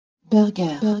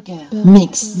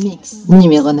Mix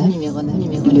numéro 9,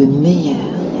 le meilleur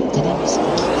de la musique.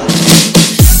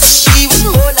 She was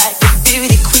more like a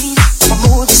beauty queen, a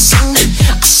movie scene.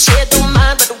 I said don't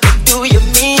mind, but what do you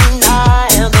mean? I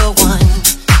am the one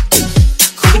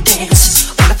who would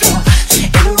dance on the floor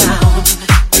and around.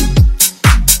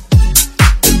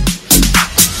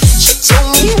 She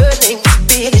told me her name was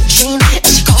Billie Jean, and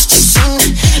she caused a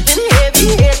scene. Then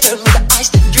heavy hair turned me to ice,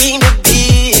 the dream of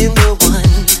being the one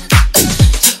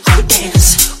who would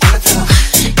dance on the floor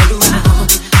and around.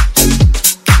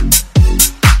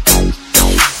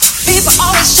 People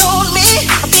always told me,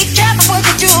 be careful what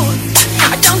you do.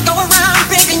 I don't go around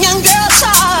breaking young girls'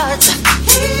 hearts.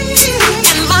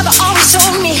 And mother always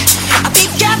told me, be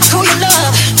careful who you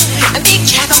love, and be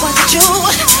careful what you do. I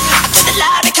let the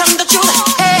lie become the truth.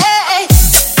 Hey,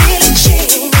 Billie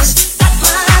Jean is not my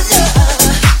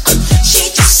love.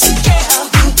 She just a girl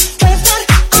who claims that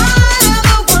I am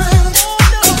the one.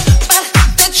 But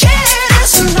the kid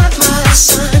is not my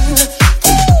son.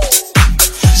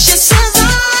 She says I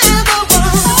am the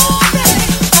one,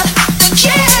 but the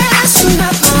kid is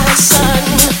not my son.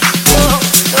 Oh,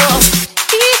 oh,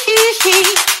 hee hee hee.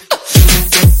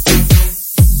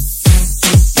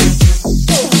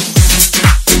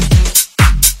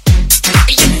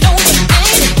 You know the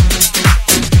thing.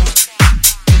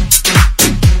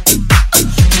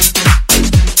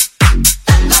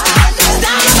 It's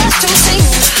not us to sing.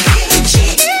 Billie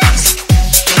Jean.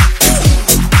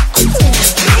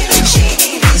 Billie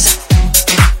Jean.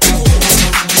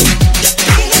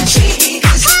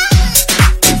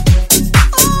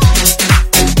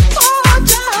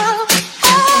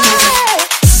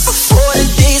 Before the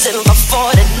days and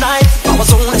before the night, I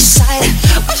was on the side.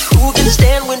 But who can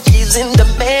stand when she's in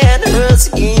demand? Her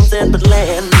schemes and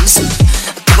plans.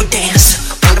 Go dance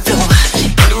on the floor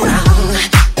and around.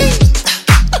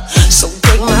 So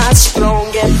take my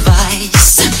strong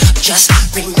advice. Just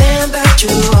remember to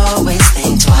always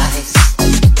think twice.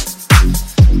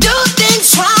 Do think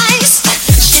twice.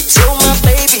 She told my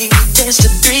baby dance to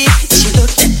 3. She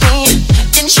looked at me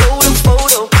and showed him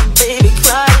photo. Baby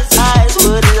cried, his eyes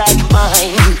were like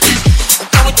mine.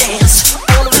 Go and dance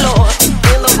on the floor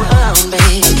and around,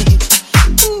 baby.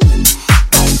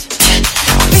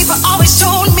 People always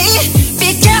told me,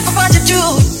 be careful what you do.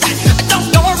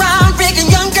 Don't go around breaking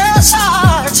young girls'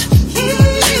 hearts.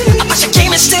 But she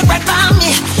came and stood right by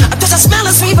me. There's a smell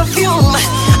of sweet perfume.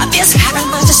 This happened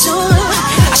much too soon.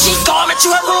 She called me to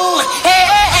her room.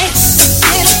 Hey,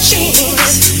 Billie Jean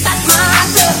is not my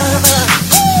lover.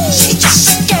 She just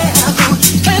a girl who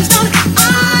claims that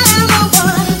I am the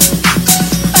one.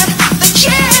 But the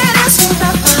kid is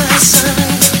not my son.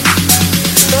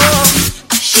 No,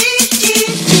 he.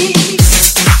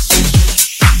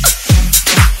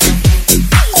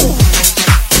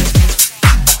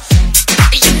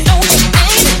 You know the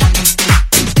thing.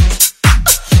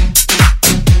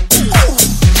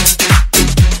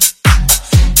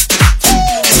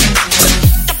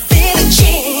 Billie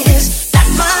Jean is not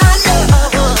my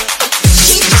lover.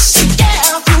 She just a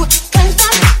girl who claims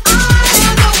that I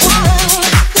am the one.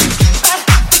 But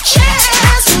the kid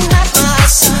is not my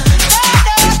son.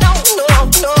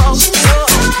 No.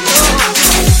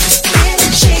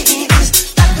 Billie Jean is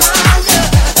not my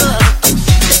lover.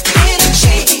 Billie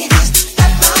Jean is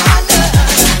not my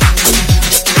lover.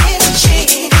 Billie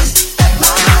Jean is not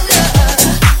my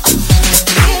lover.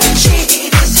 Billie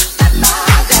Jean is not my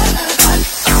lover.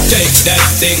 Shake that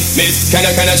thing, miss. Can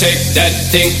I shake that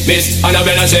thing, miss?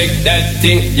 Annabella, shake that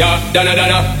thing, yeah. Donna,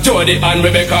 Jody and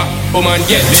Rebecca, woman,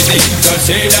 get busy. Just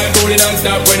shake that booty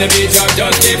non-stop when the beat drop.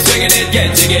 Just keep swinging it,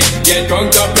 get jiggy, get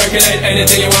drunk up, percolate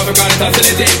anything you want for kind of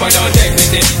facility. But don't take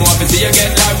pity. Want to see you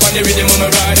get live on the rhythm of my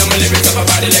ride. I'm a lyrics up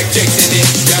about electricity.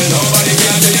 Girl, nobody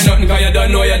can do you nothing 'cause you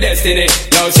don't know your destiny.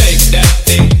 Now shake that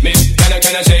thing, miss. Can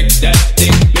I shake that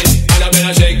thing, miss?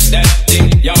 Annabella, shake that thing,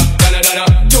 yeah. Donna,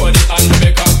 Jody and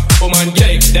Rebecca, woman,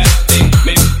 shake that thing,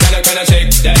 miss. Can I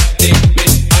shake that thing,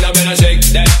 miss? Annabella, shake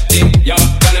that thing, yeah.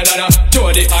 Donna,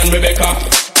 Jody and Rebecca.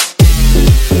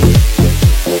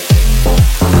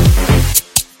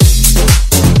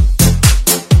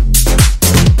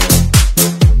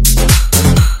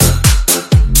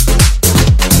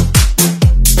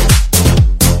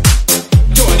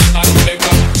 Jody and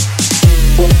Rebecca.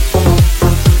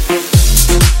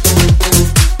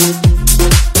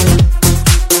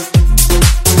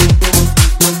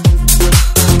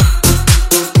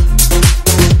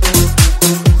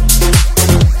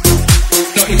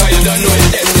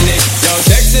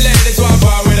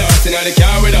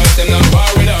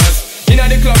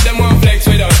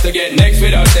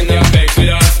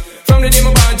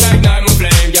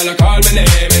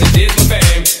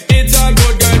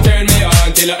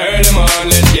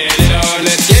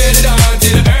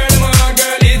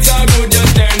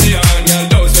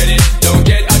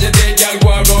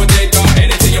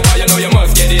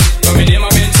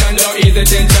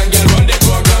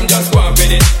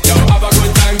 with it. Yo, have a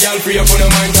good time, girl, free up on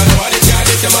your mind, cause nobody can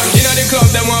diss your man. Inna the club,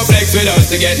 them want flex with us.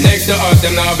 To get next to us,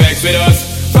 them now vex with us.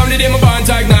 From the day my bond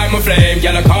to ignite my flame,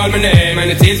 girl, I call my name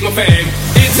and it is my fame.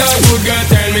 It's all good, girl,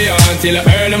 turn me on till I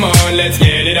earn them on. Let's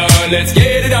get it on, let's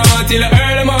get it on till I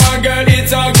earn them on, girl.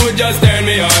 It's all good, just turn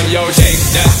me on. Yo, shake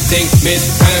that thing,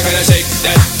 miss, kinda shake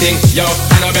that thing. Yo,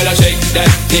 Annabella, shake that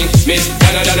thing, miss,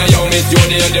 Donna, yo, miss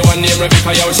Jody and the one named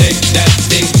Rebecca. Yo, shake that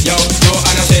thing, yo,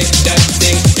 Anna, shake that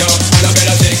thing, yo,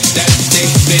 Annabella, shake that thing,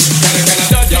 miss, kinda,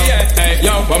 yo, hey,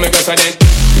 yo, what me go for then?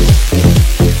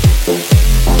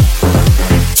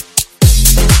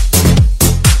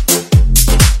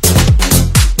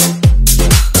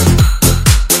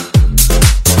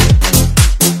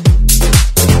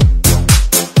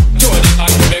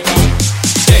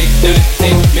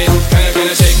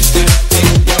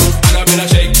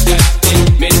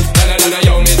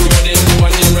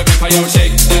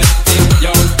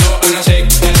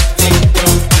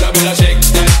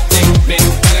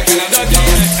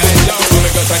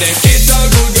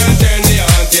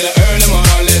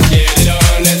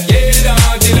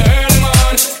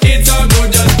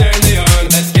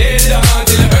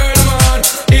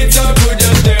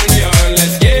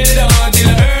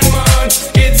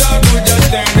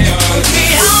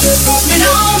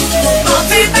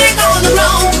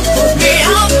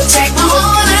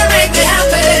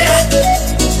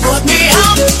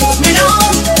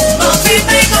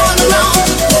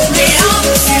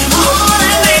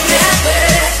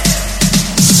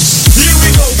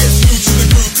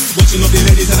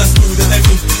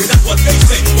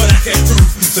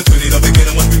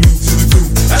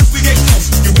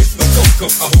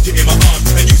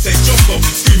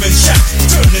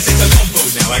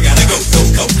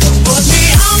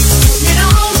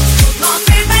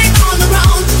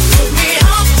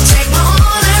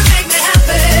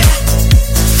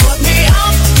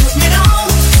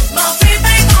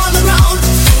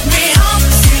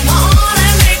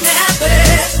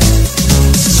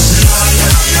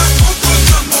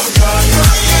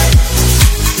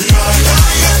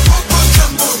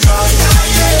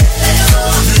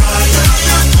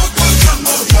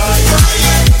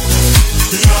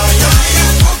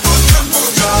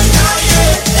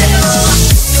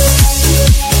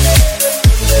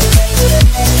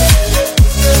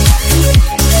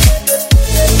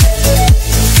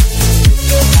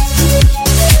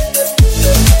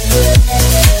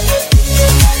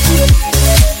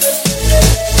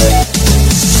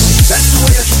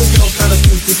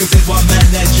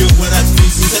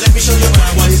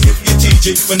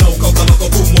 But no coca, loco,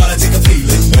 boom, while I take a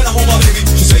feeling. When I hold my baby,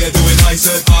 she say I do it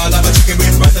nicer. I like my chicken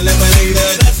with rice and lemonade.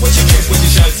 That's what you get when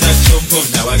you shout that jump up.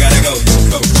 Now I gotta go,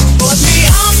 go. Put me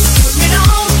up, put me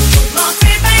down, put my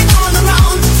feet back on the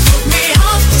ground. Put me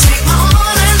up, take my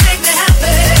heart and make me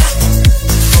happy.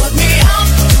 Put me up,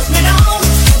 put me down,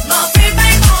 put my feet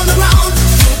back on the ground.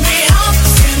 Put me up,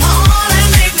 take my heart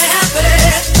and make me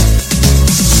happy.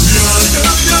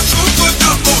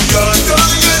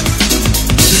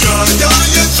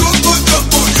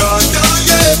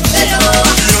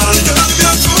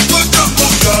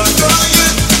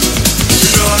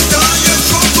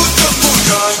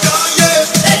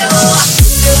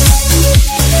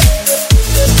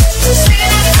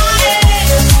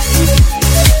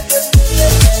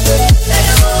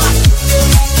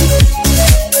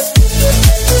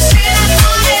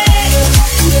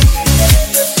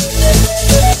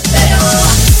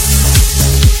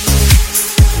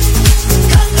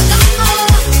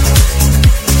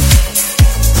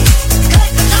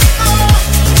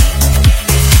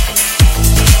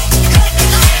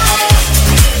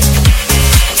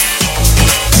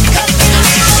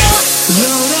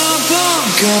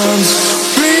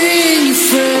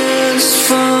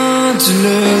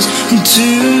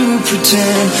 To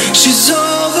pretend she's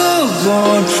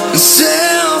overboard and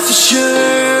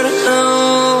self-assured. I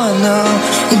know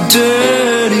a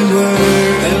dirty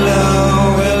word. Hello,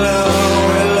 hello,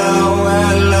 hello,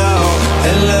 hello,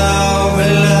 hello,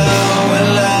 hello, hello,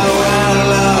 hello,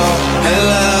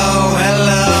 hello,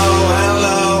 hello,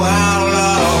 hello,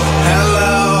 hello,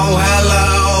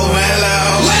 hello, hello.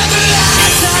 When the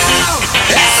lights out,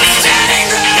 it's a static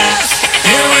grass.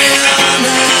 Here we are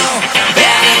now.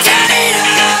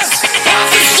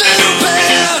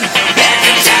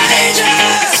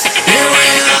 Here we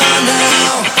are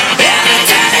now,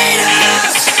 entertain us.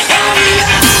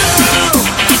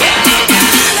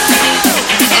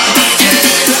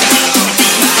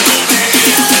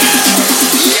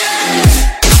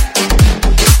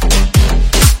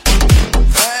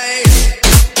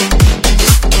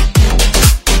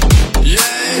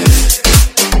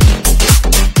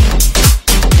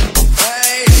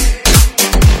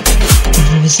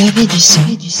 savez du son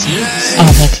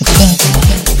avec le Burgermix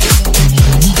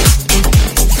numéro 9.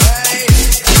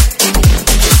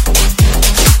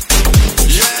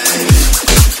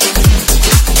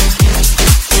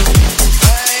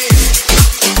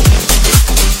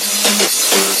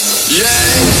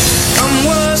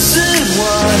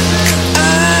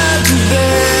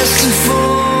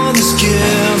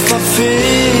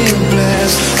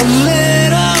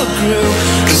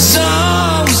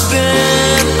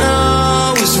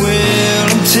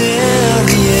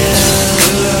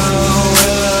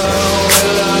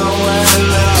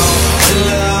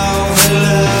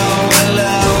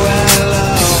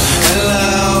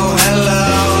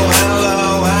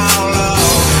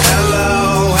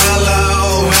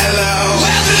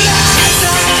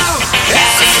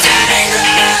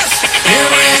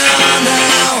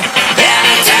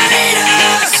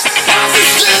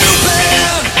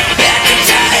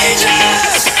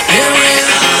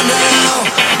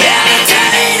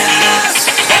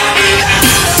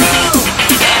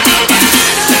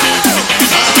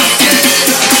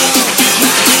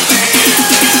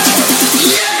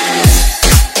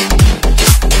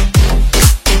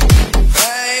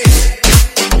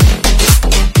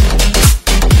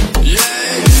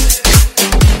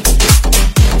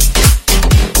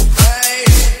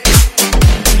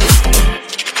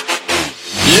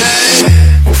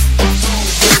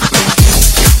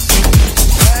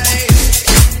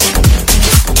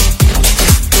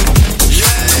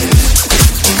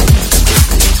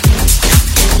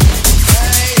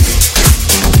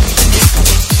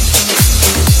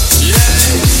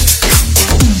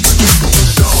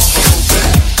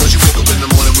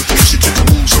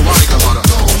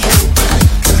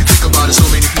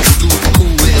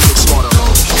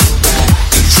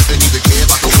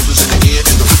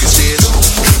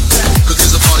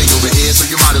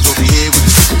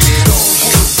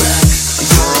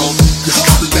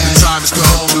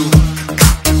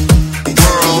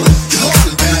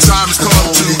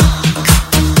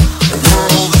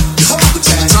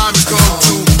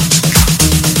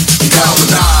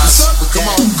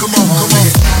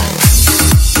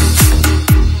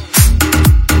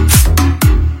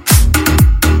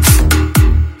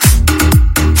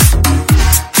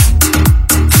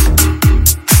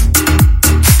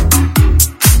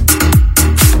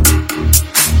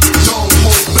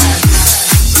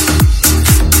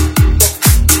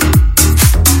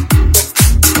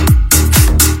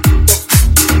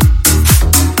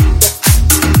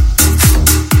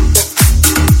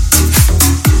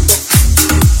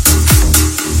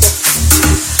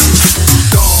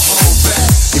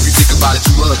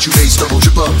 You may stumble,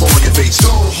 trip up on your face.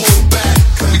 Don't hold back.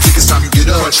 You think it's time you get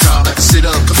up. Crunch time, like to sit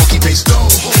up. Come on, keep pace. Don't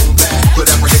hold back. Put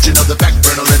apprehension of the back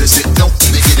burner, let it sit. Don't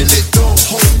even get it lit. Don't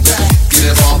hold back.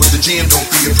 Get involved with the jam, don't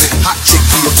be a prick. Hot chick,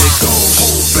 be a prick. Don't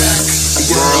hold back. The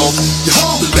world, you're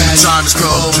holding back. The time has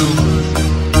come to.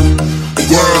 The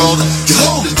world, you're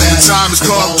holding back. The time has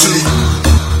come to.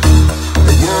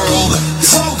 The world, you're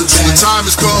holding back. The time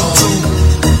has come to.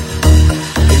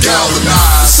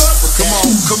 Galvanize. Come on,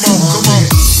 come on, come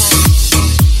on.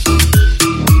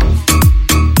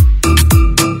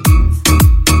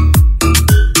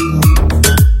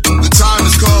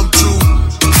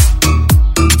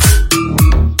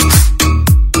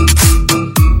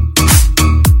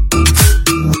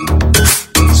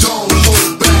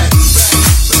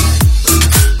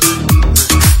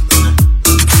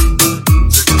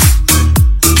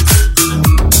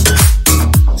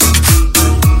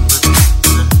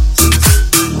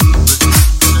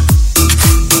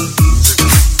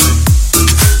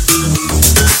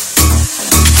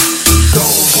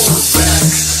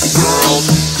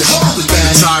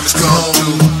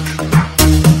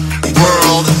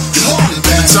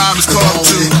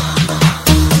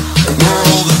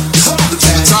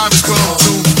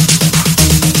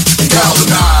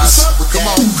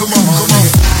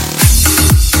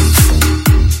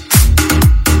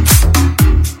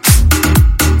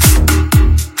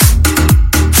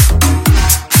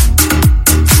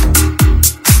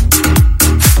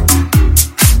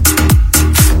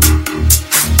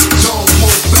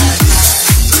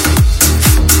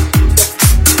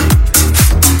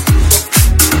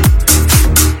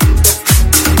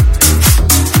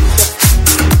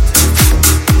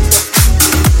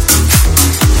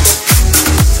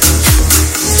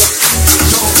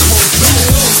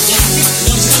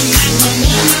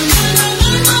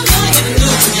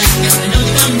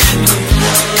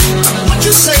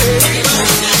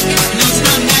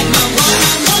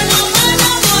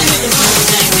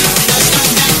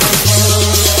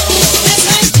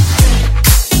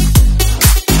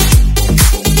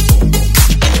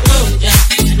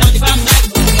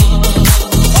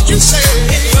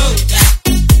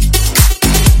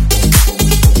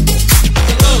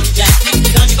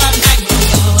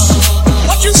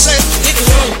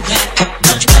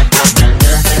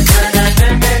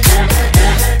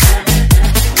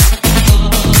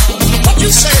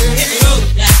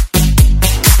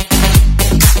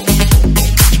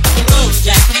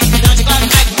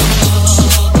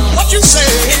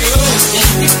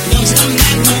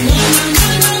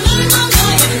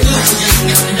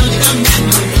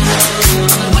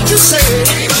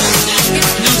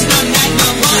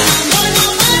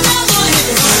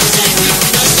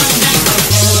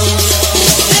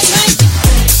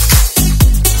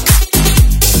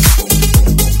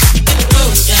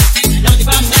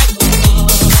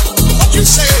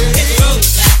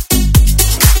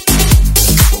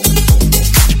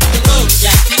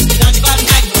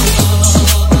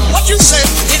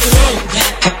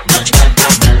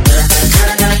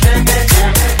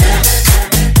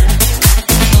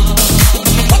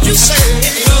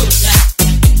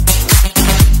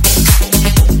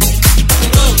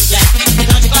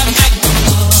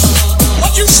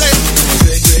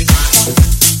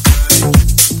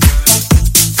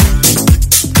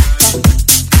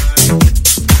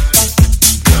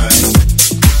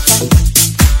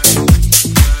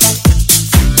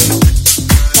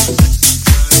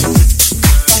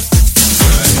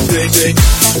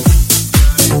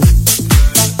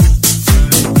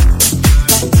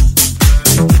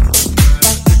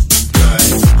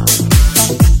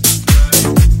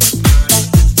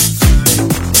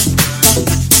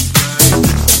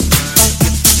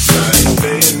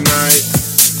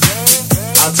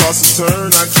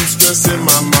 Turn, I keep stressing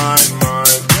my mind.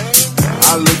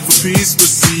 I look for peace, but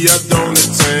see I don't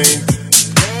attain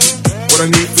what I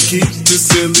need for keeps this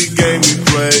silly game we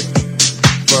play.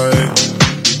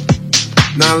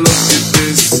 Now look at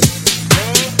this,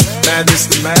 madness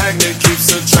the magnet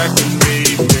keeps attracting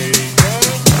me.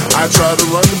 I try to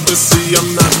run, but see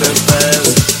I'm not that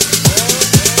fast.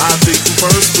 I think I'm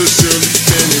first, but surely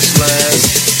finish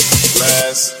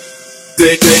last.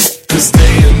 Day, 'cause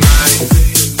day and night.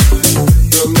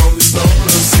 The lonely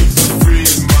stoner seems to free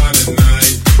his mind at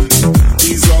night.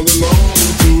 He's all alone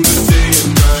through the day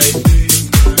and night.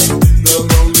 The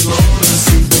lonely loner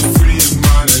seems to free his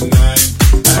mind at night.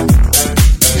 At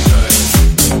night.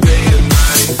 Day and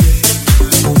night.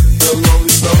 The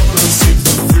lonely stoner seems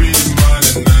to free his mind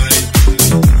at night.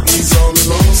 He's all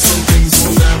alone, some things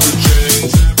will never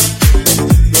change.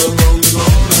 The lonely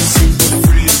loner seems to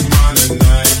free his mind at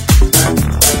night. At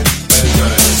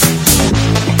night.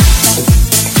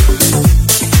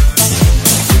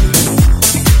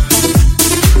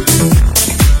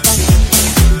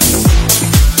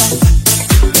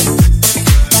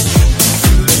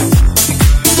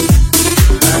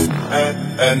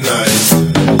 At night,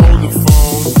 hold the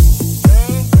phone.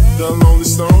 The lonely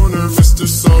stoner, Mr.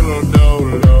 Soto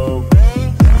Dodo.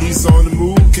 He's on the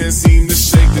move, can't seem to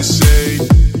shake the shade.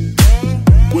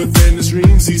 Within his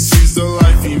dreams, he sees the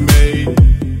life he made.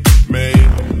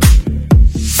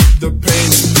 The pain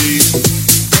is deep.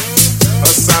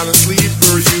 A silent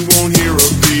sleeper, you won't hear a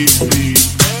beat.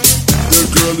 The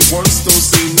girl he once don't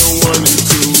see no one in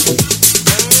two.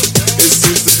 It's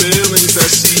just the feelings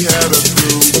that she had her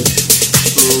through.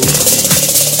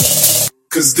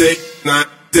 'Cause day and night.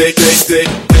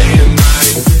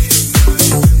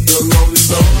 The lonely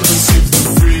stoner seems to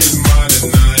free his mind at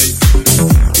night.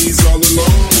 He's all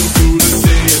alone through the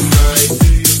day and night.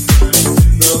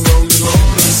 The lonely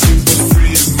loner seems to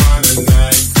free his mind at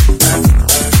night. At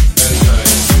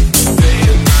night. Day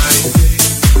and night.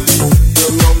 The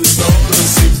lonely stoner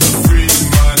seems to free his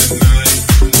mind at night.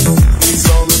 He's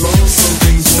all alone, some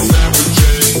things will never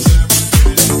change.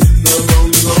 The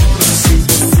lonely loner seems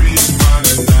to free his mind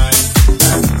at night.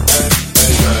 At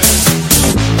night.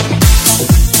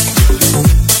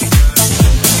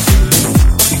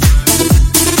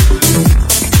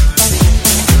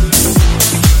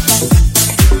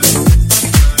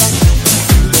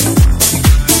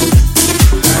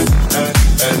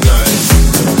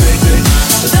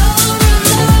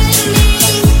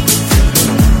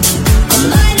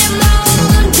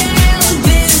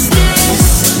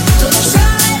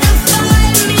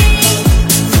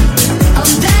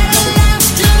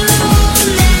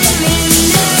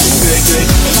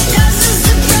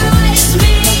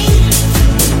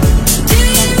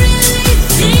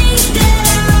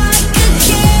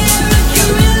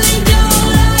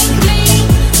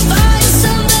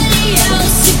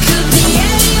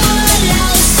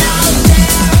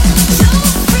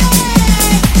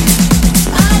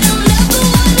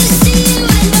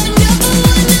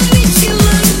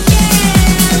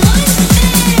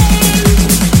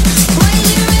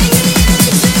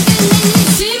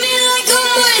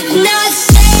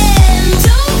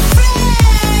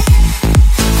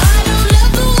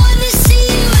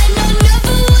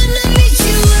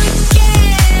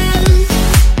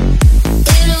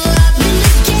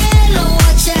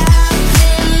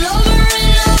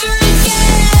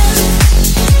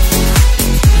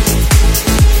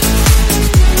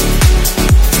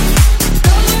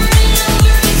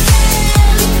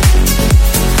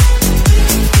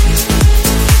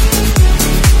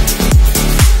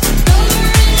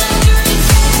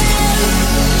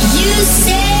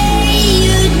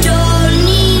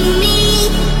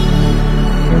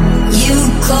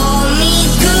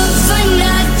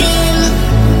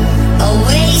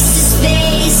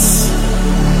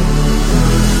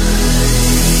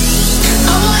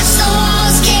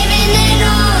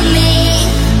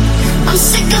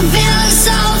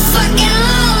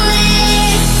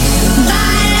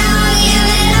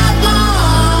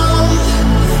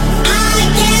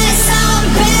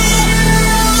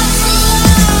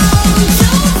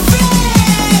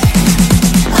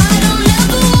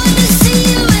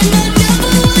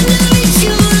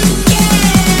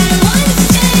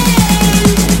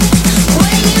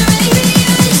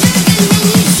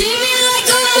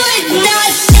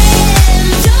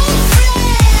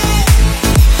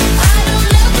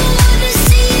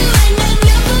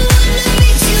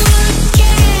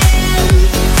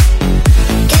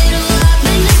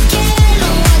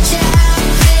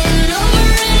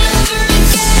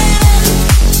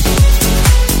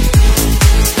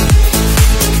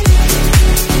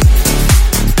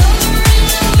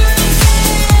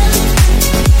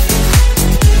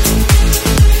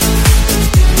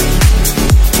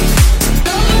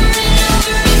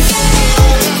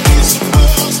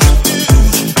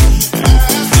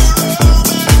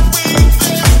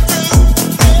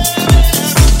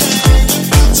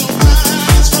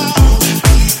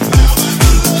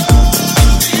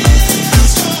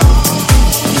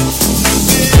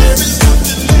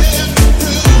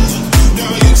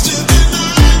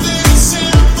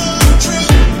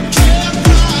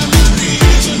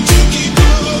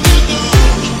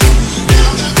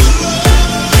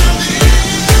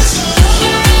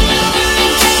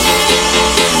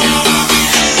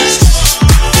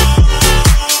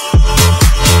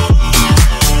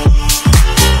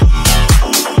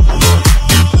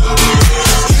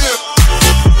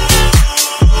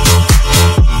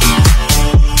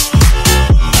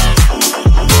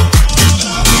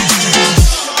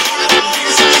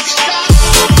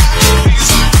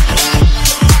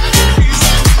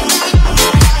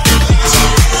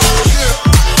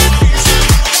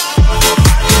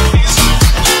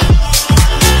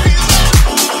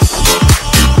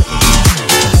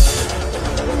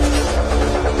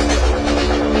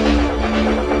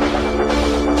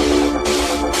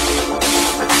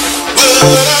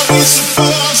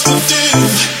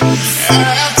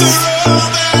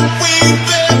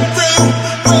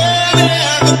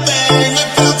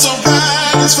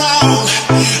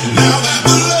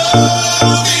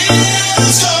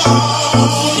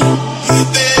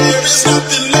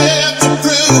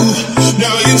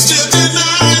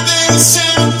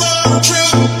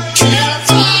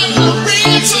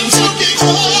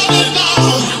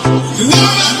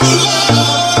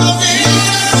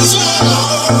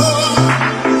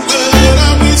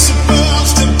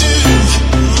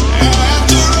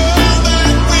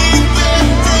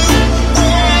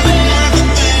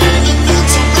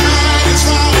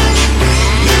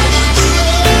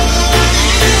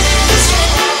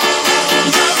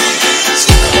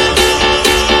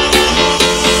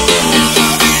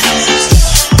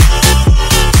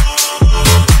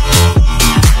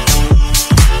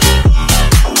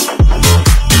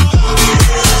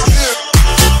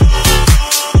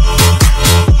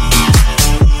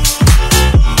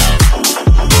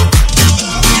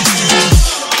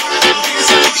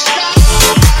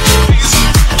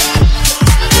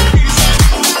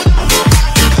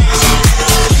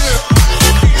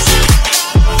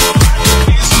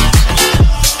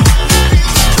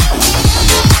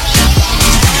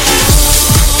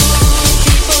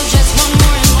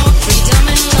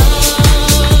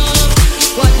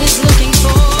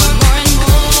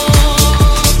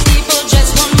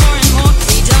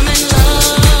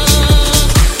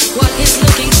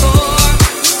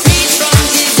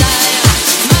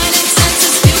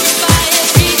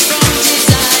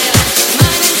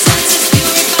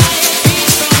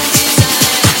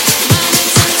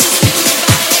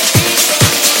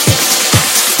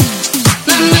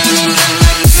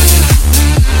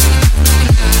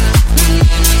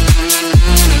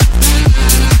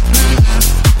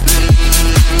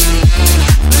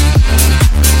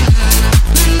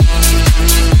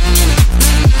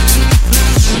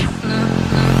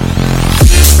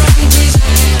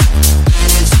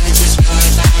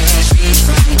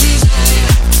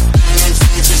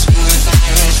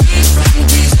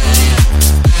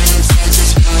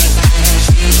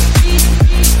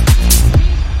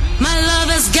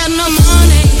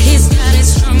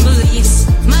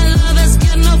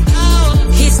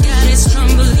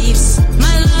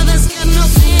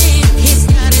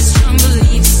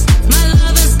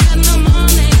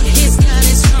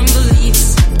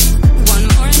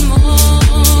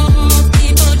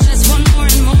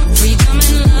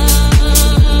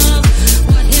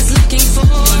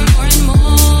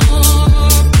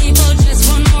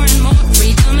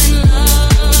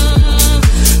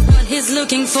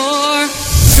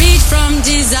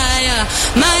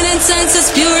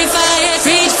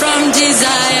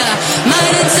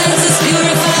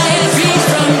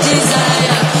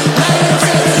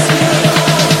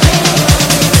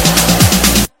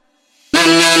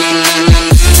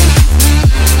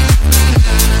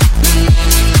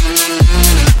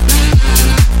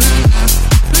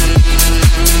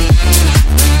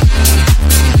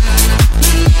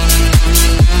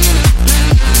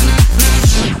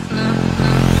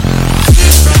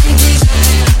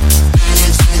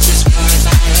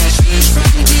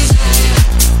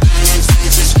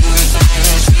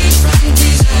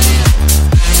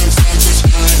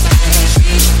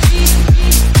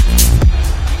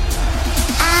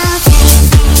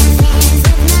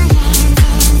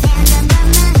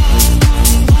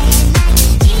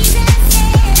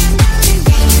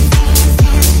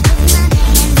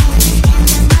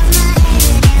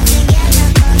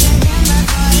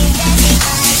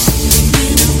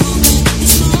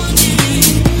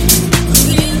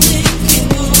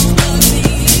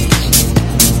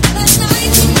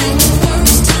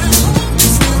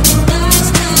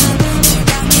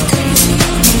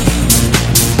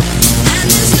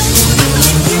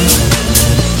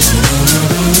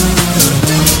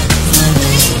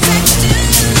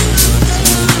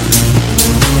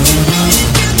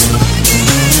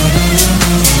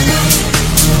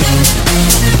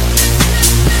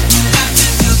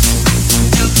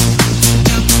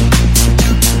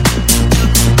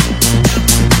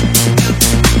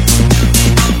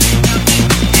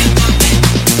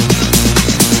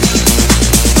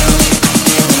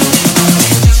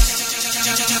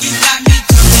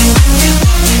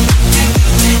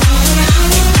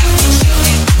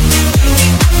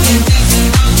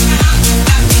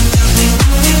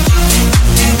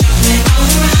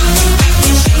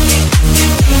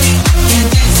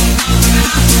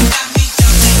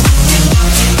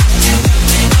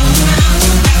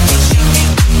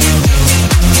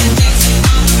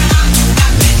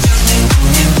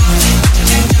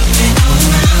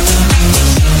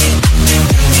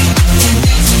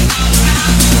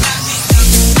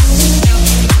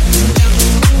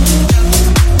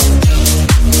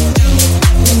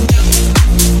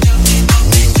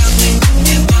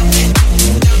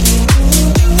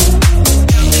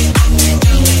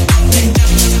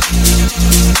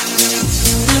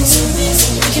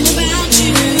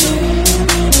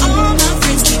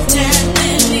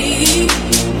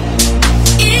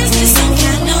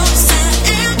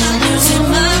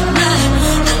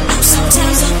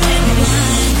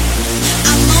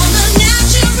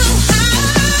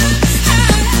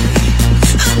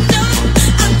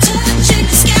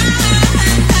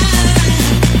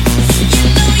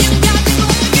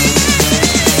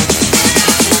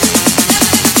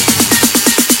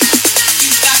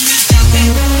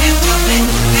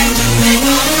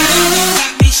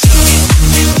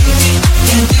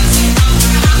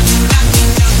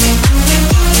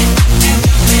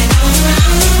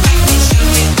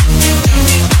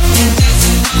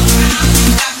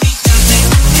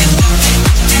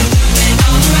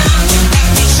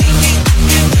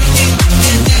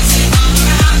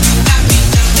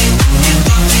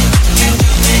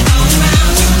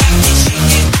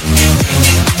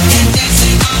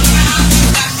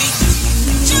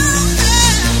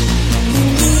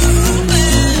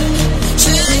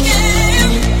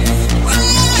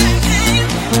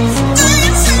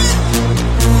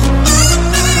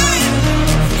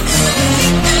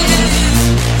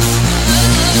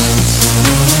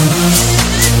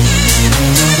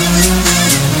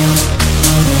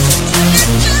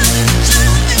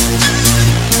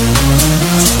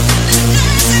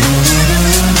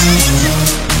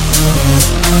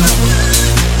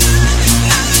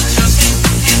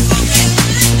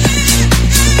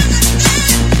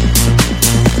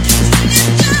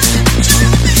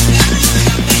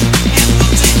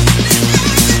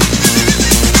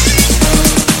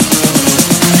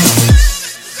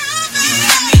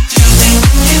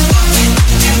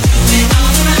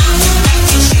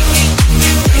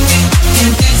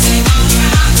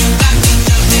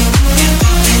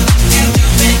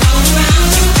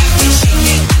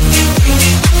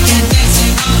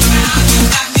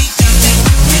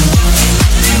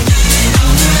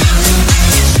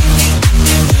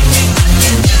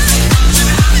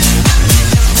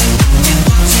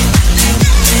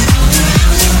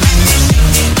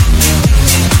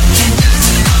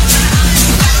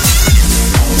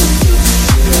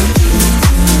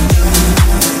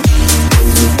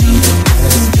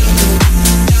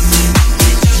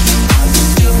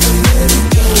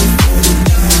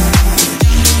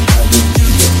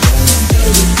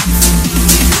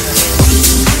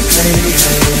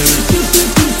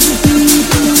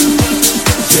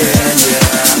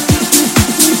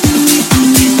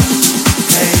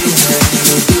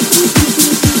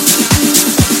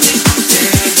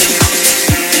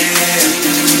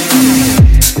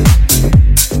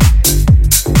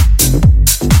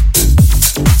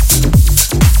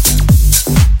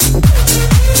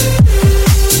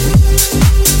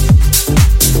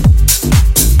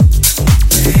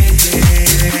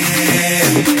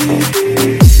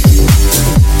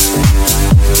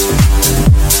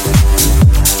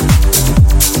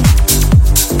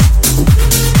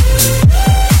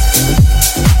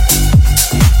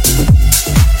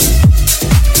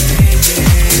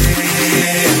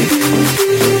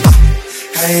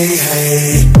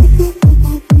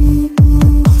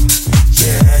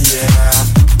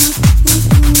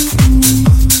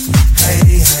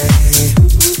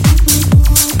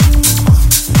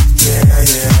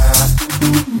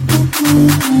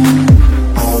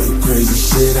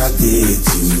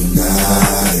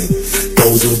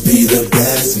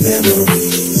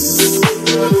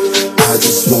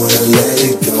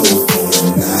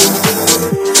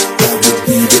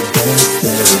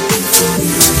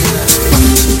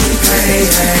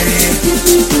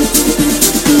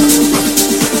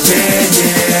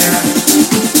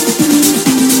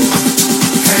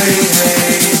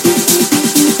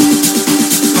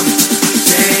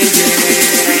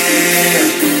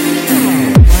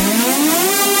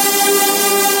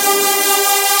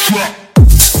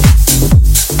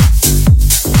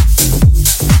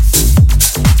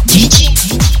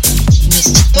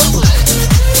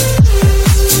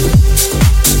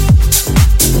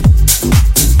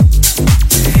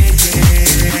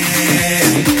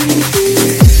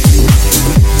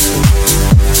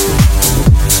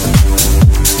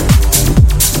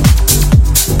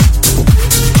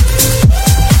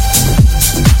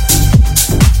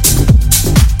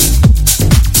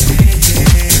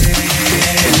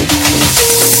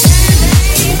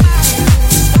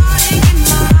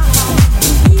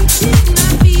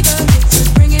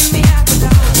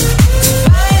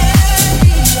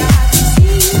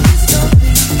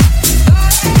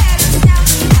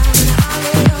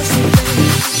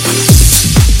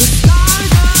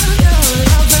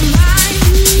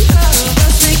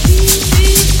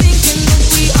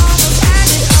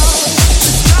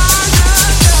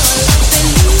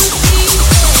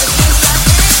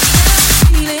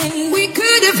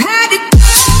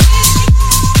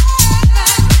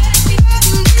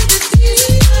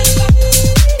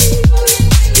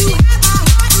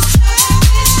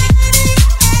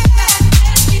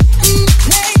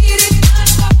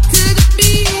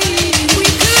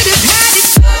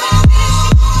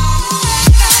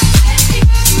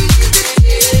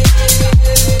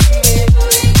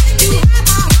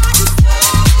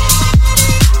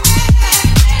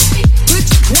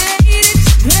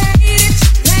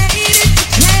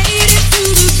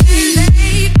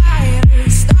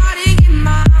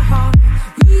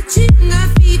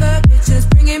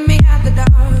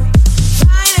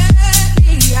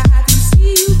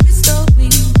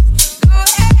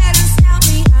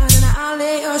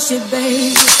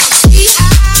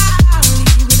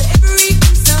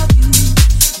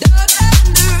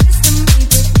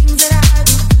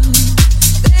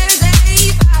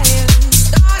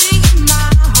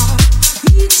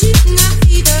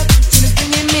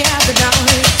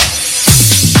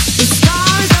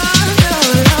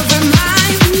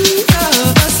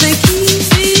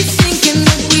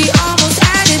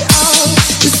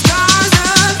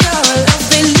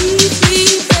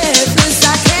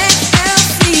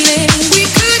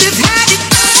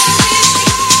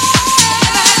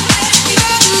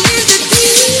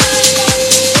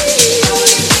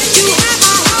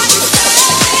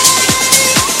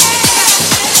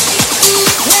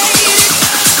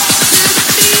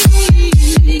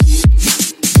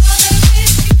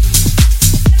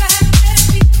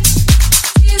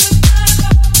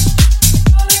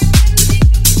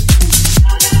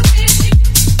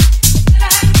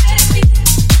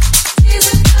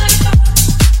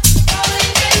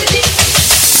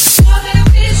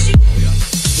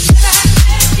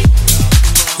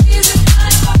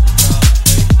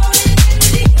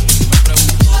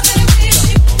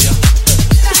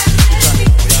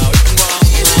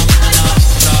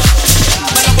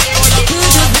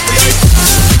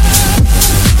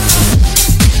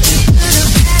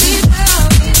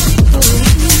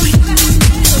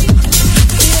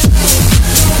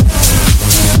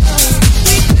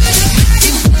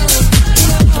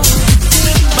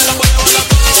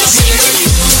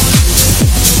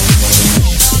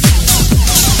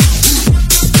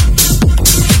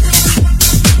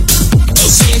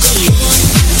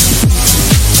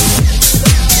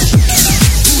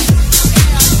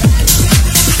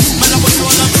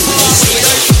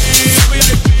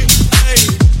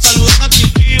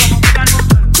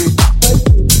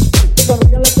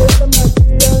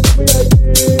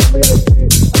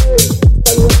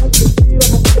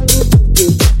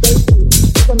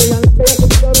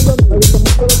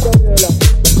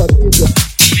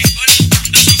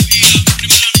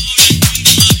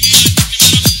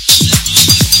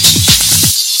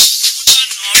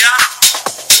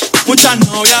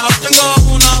 novia,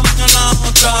 tengo una, mañana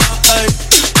otra, ey.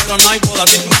 Pero no hay boda,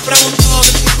 si tú me pregunto,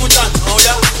 tengo muchas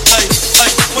novias, ey,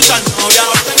 ey, muchas novias.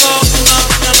 Tengo una,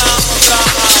 mañana otra,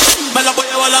 me la voy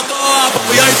a llevar a todas,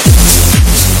 porque hay.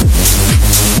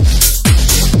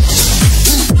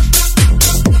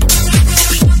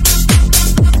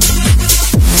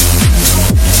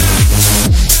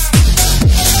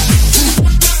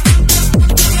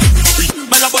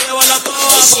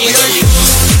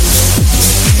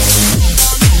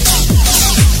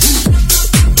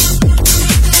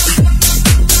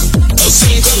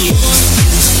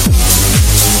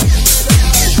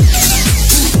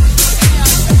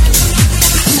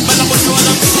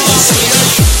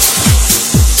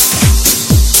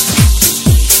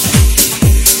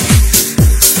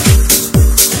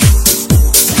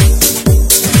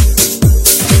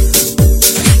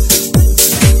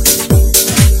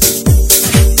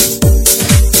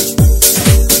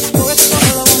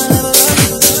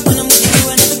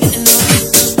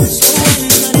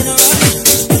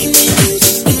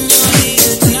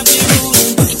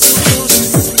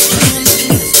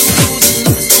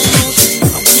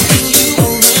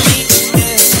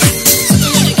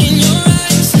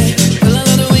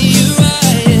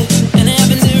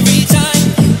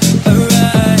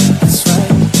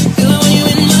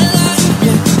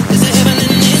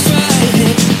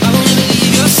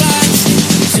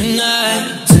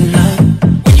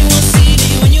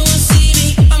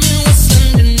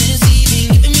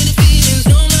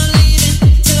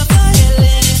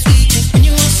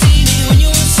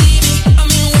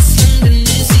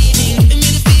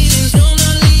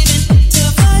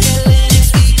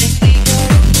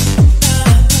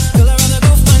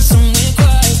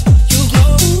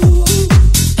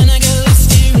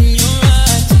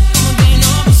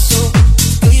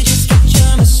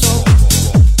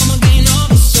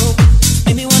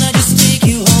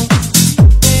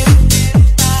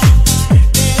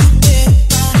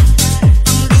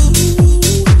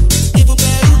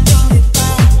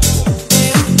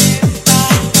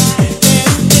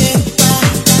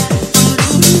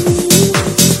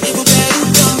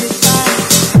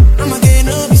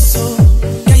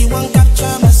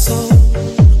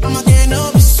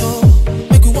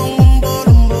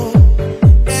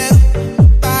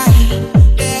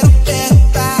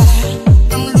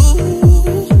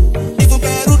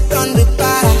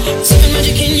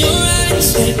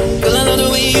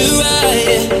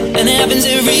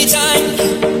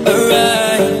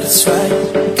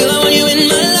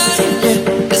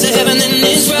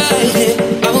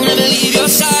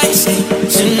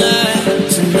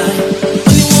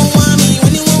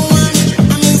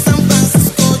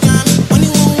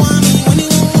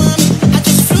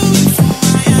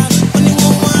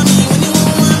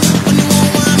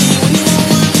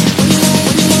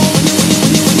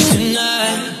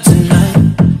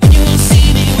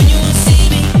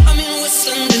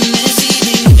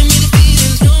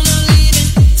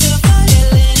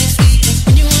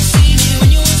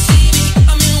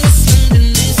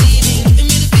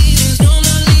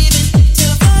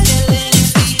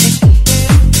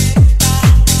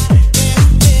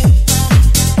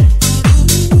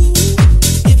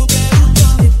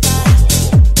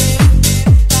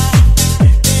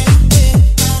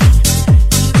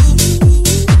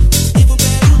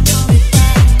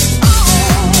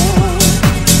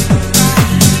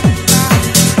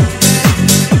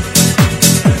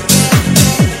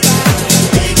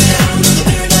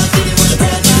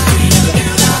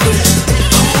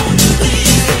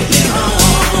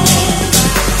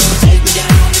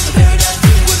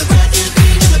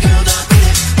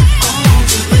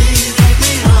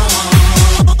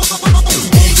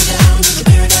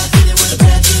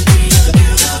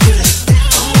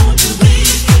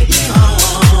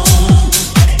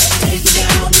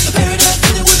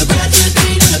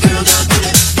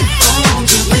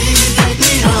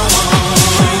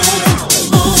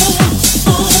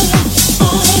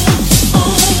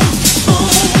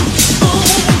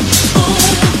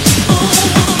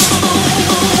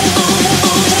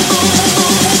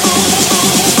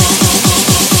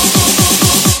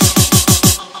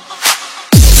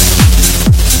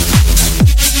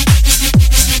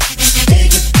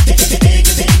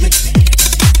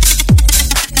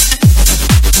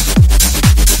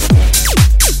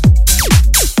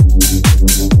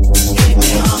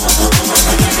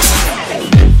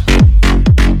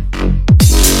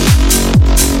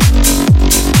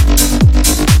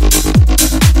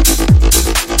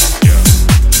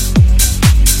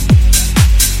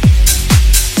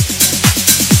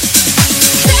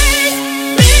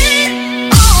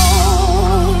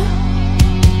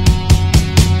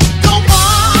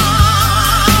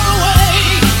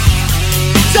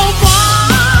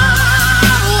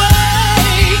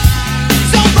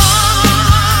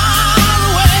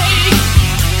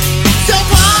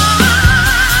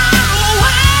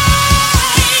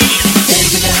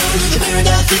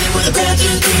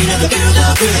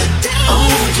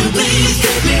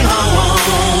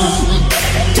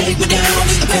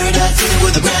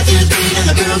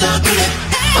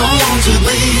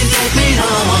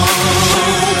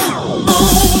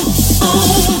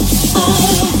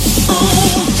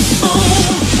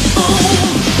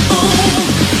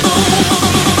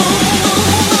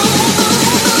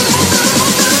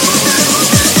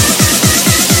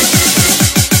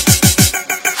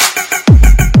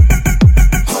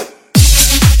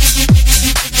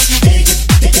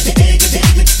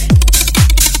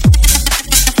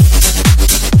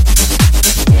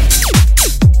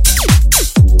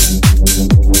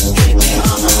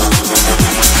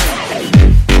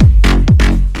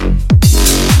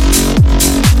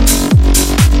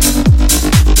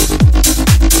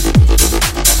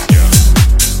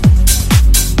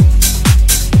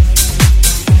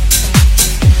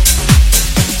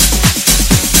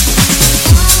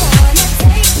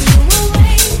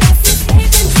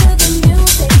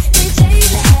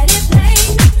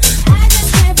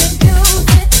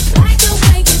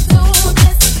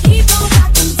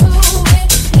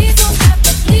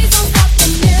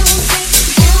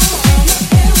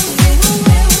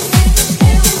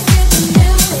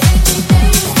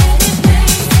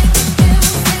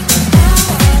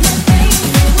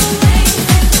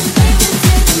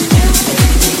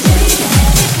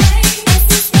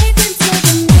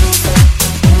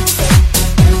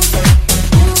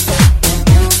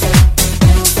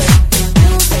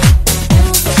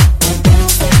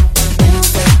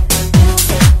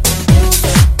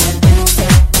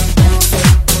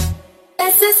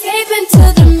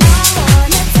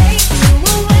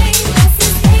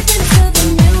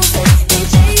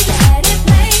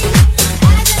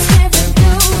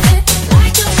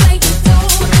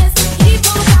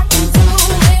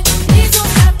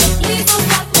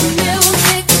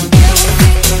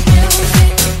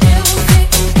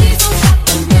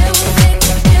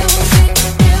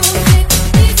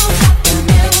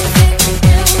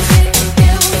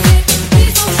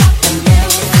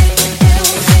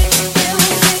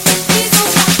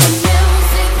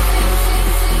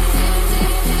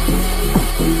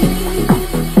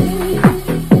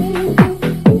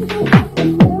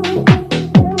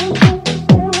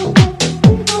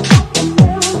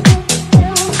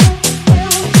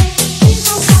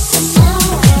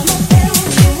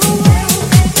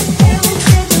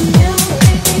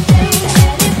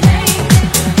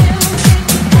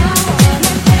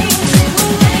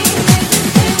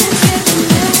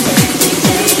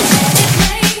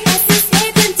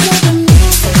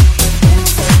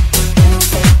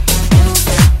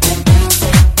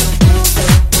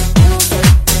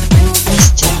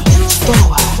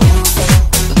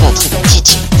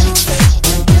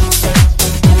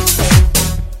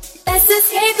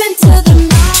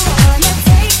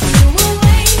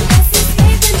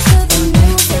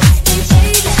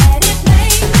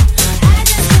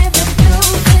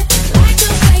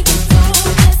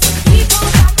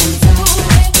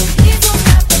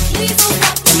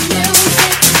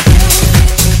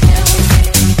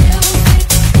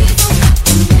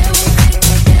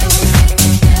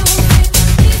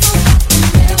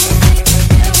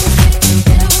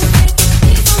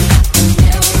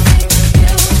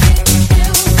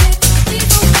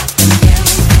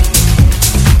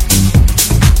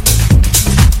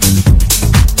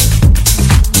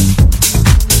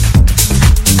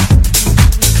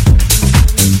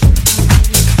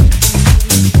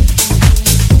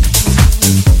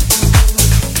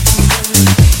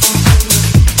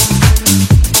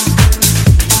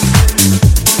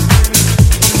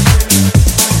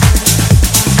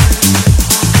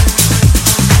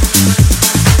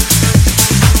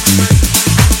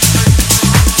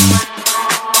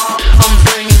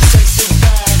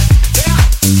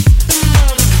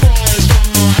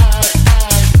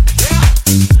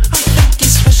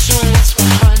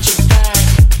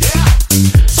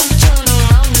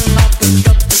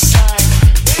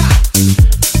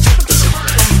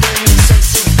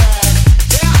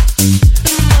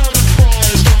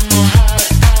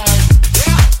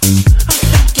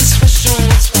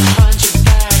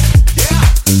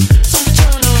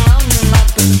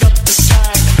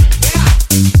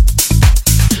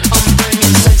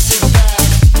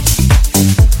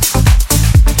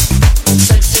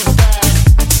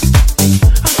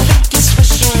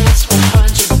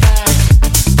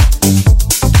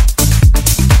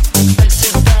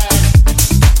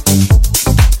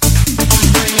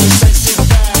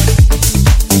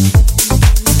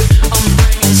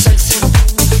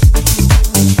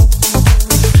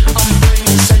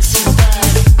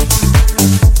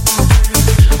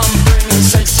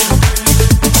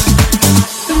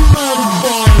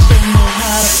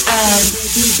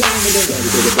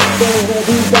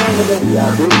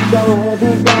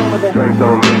 Drinks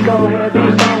on me. Go ahead, be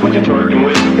gone with it. Twerking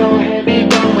with. Go ahead, be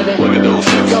gone with it. Look at those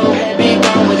hips. Go ahead, be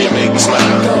gone with it. You make me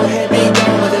smile. Go ahead, be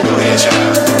gone with it. Go ahead,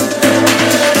 child.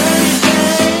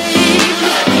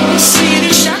 You see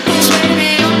the shackles,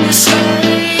 baby, on your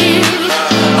slave.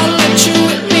 I'll let you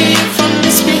with me if I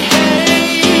misbehave.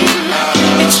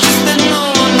 It's just that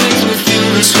no one makes me feel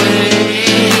this way.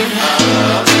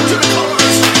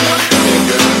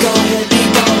 Go ahead, be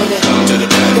gone with it. To the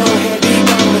back. Go ahead, be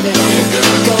gone with it.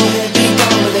 Go ahead, be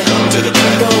gone with it. To the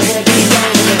back. Go ahead, be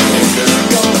gone with it.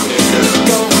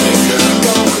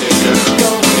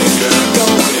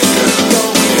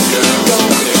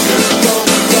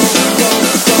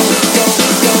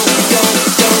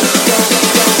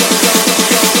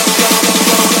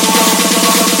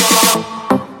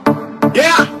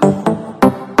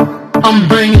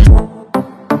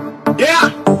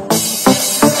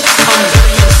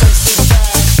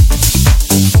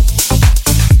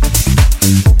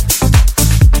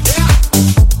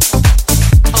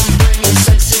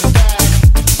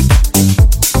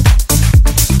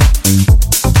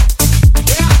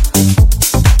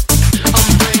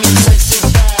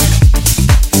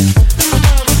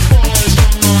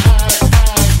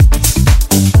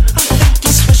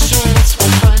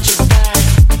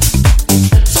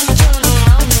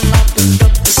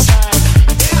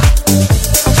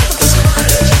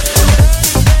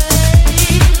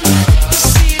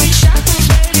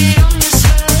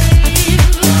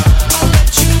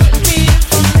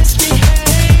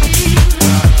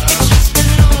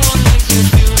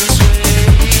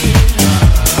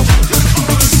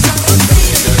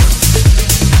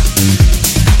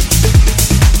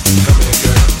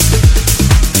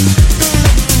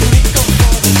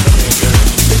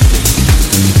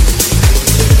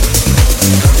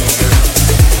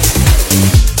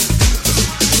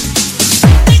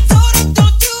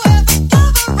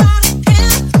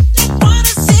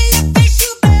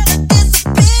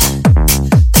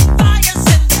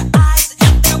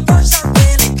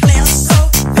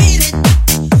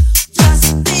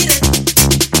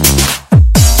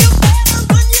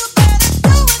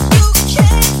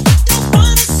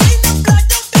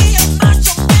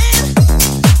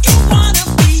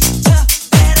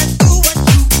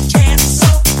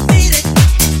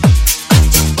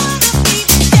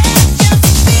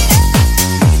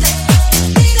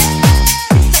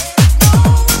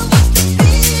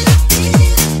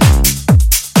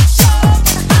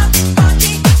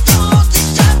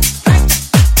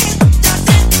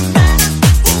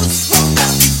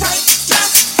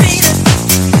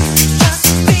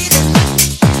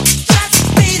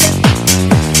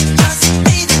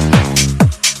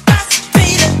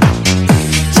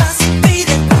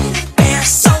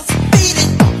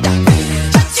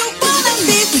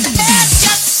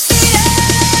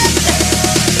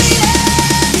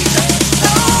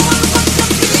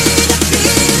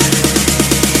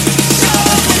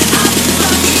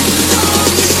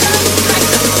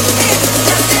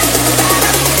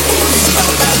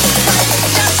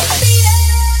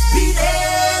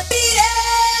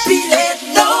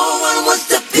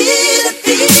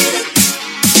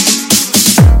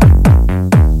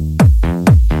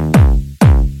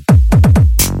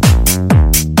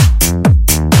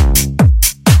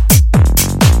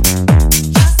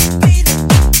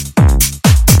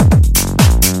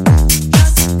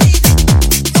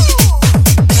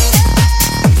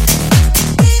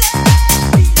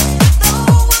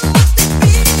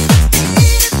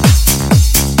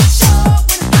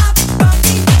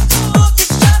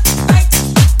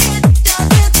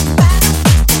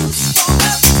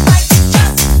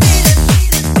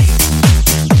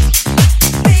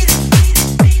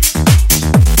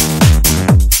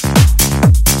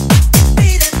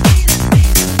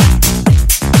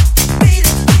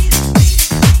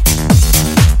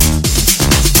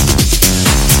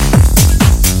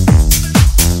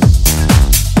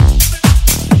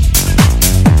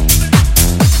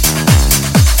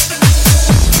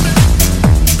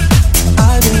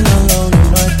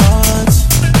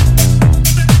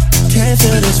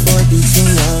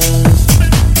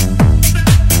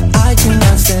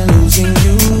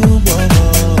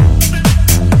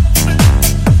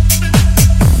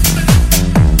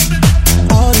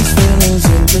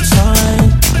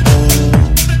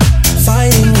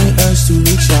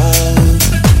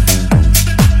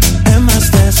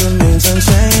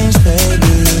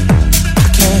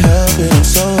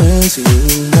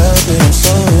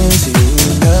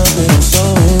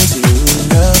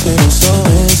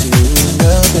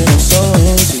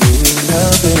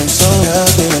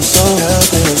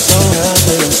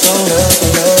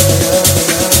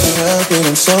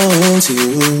 into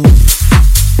you.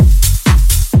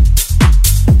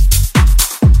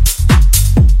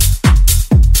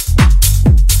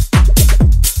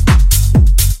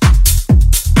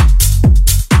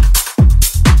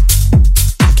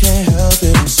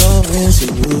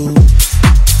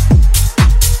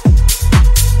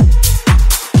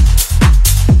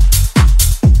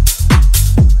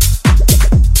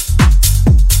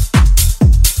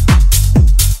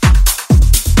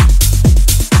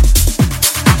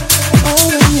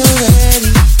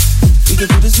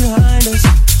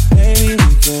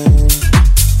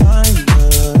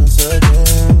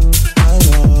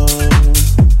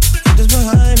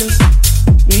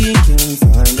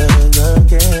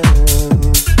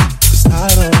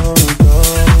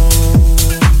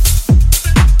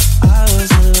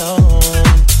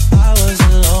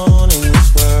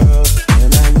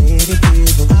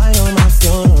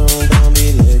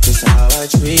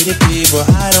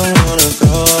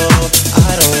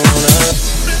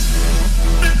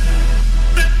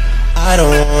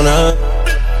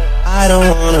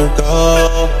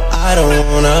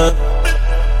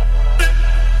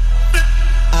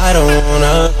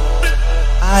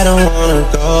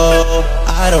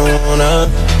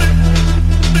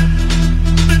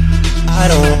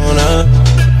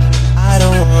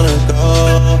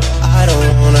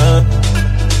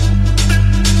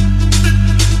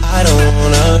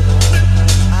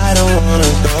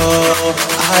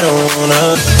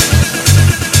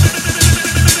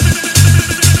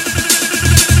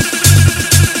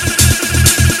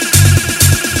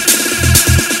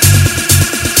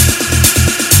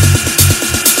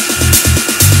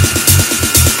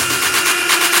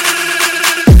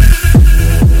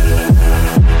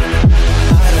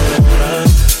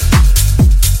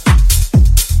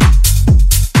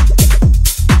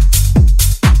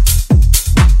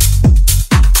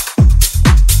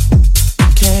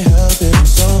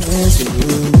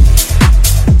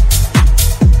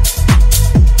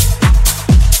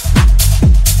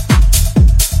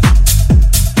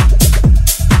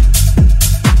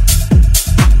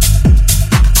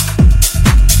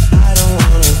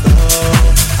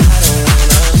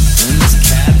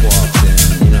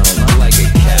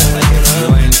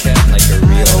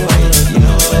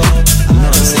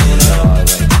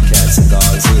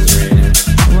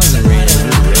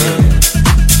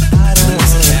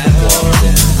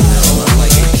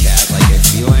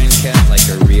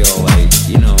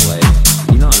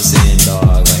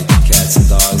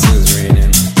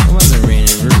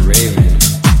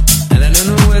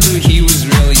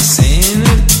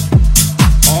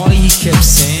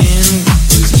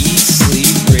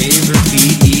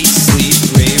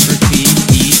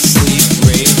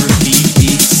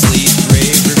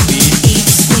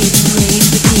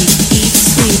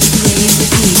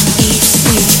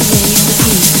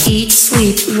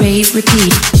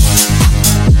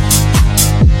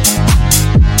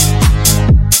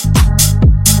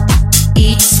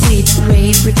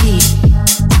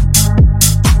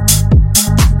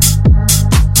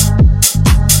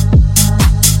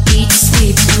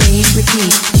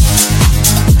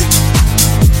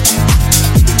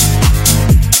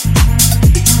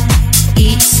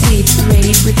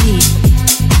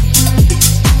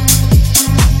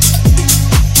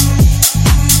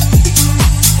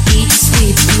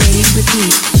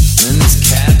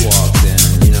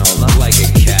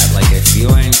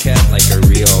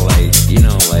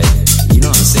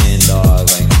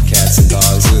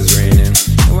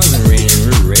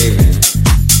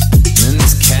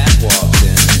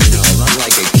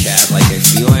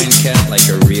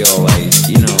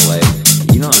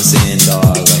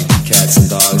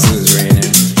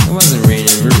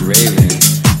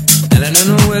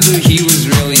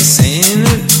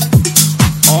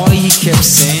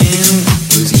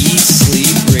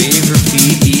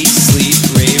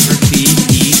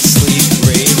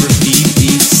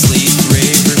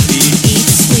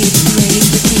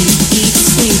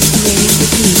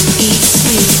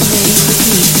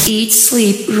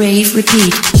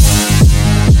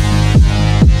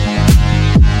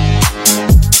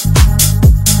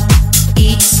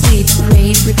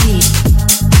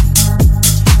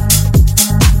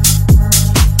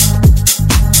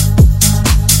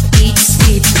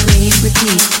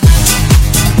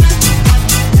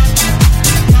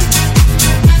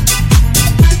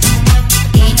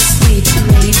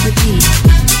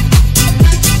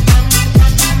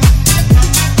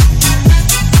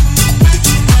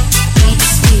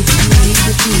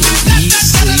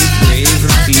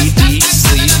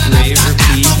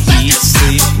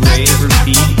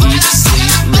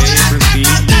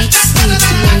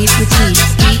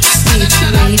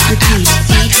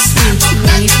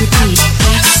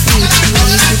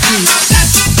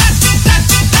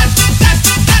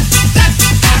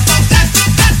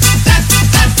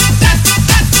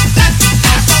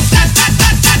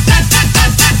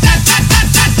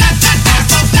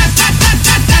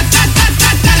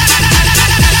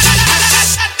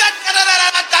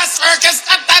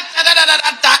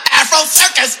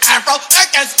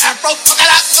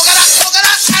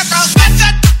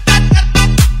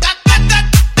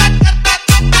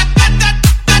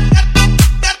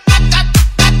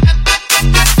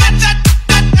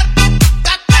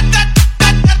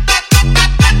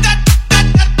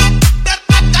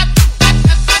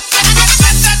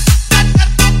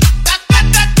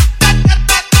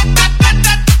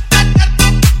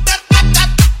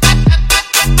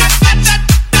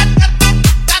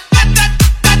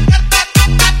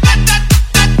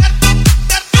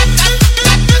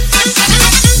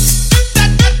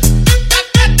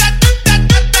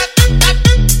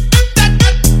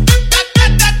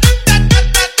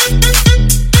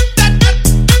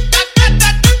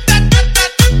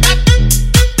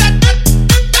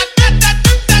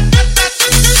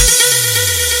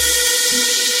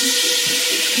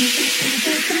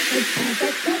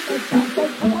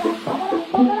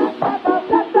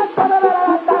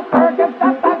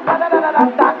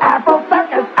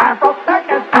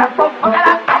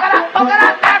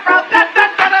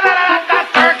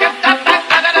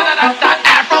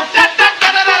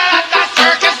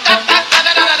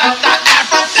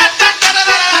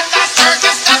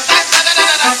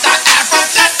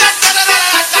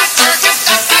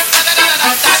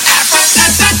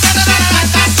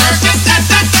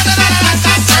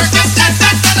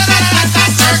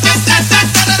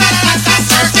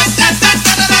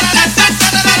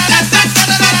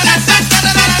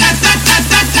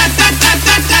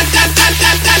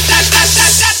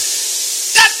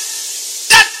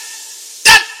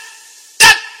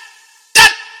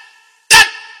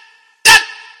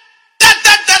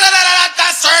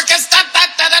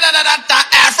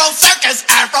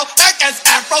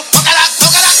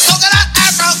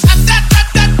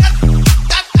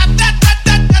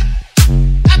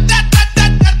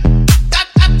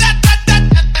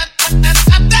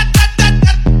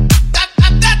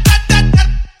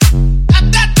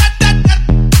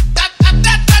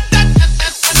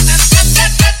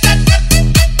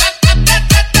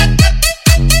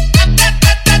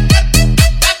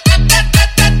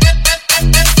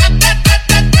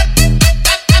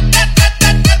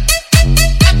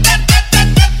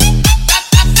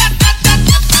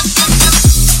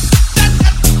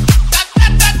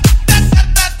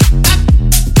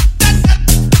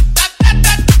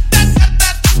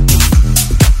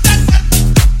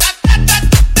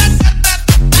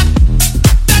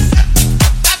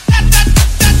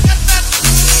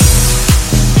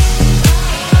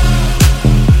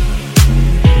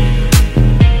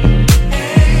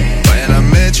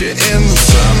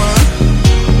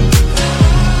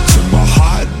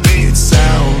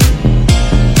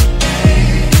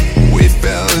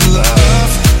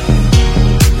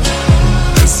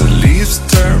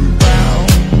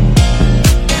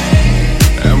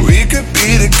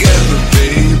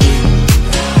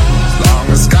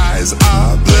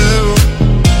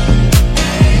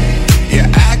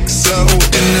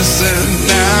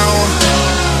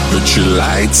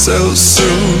 So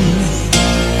soon,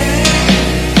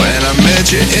 when I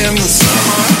met you in the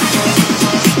summer,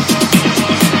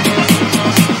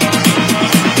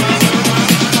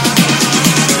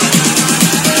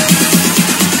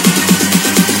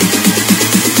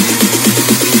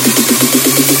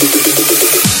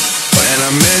 when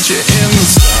I met you in the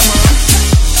summer,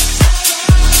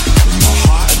 my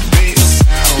heart beat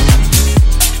sound,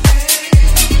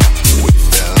 we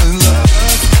fell in love.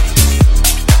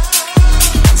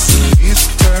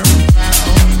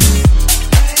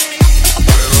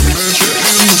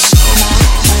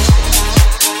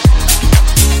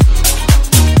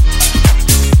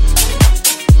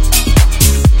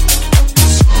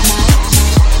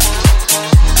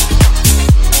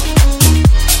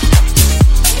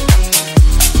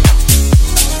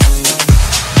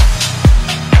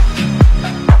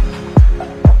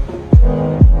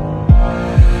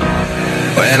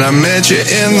 When I met you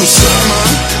in the summer,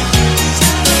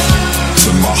 to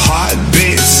my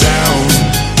heartbeat sound,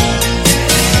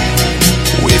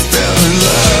 we fell in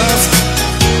love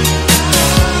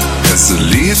as the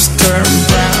leaves turn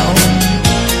brown,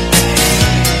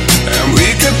 and we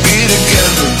could be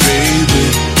together, baby,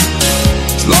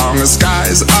 as long as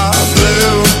skies are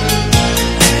blue.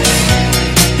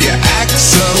 You act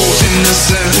so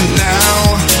innocent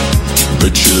now,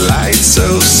 but you lied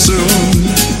so soon.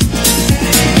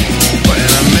 When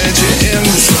I met you in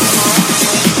the summer,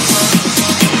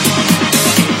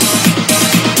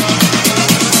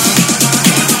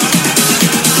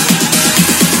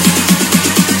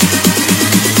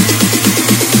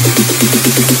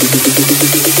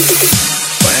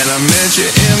 when I met you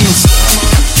in the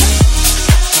summer,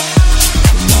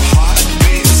 my heart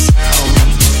beat sound,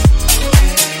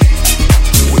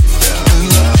 we fell in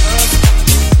love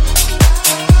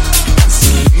as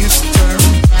the leaves turn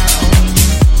brown.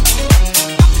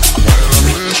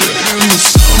 In the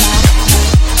summer,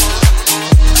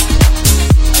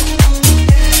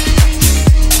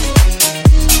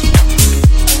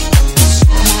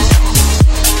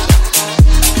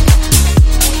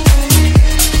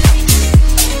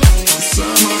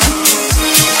 summer.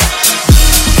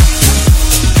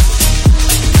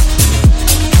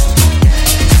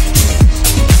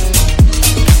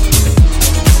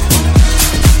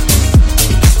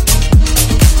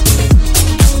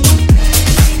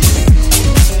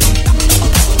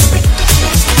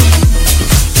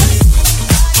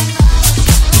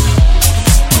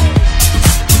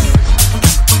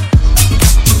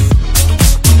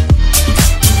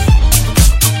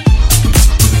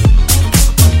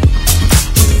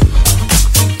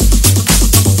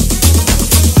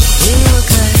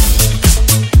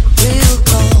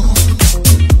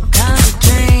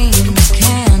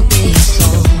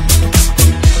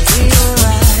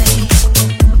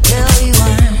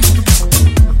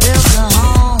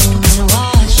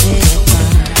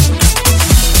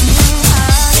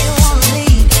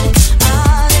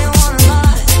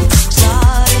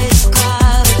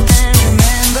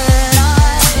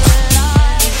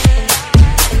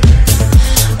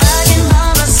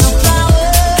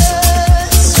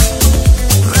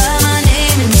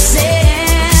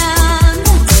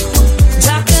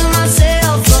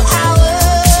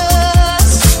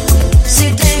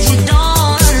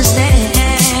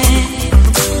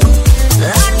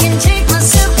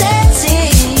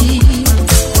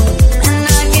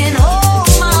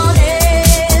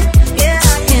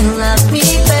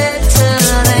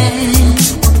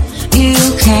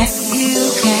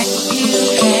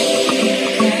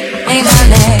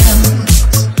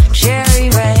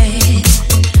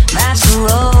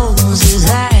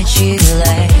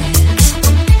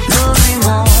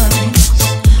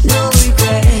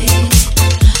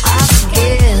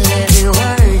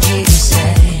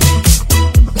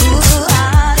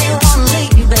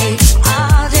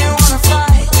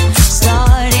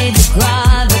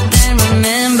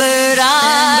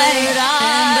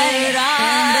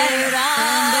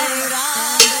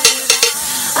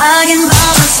 I can buy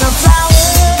myself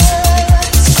flowers,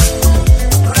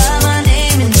 write my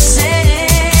name in the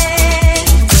sand,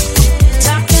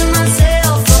 talking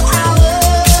myself for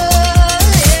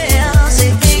hours, yeah, say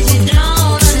things you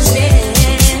don't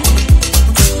understand.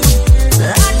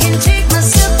 I can take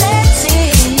myself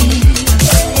dancing,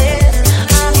 yeah,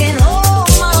 I can hold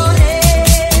my own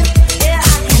hand, yeah,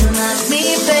 I can love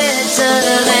me better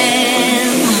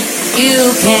than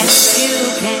you can.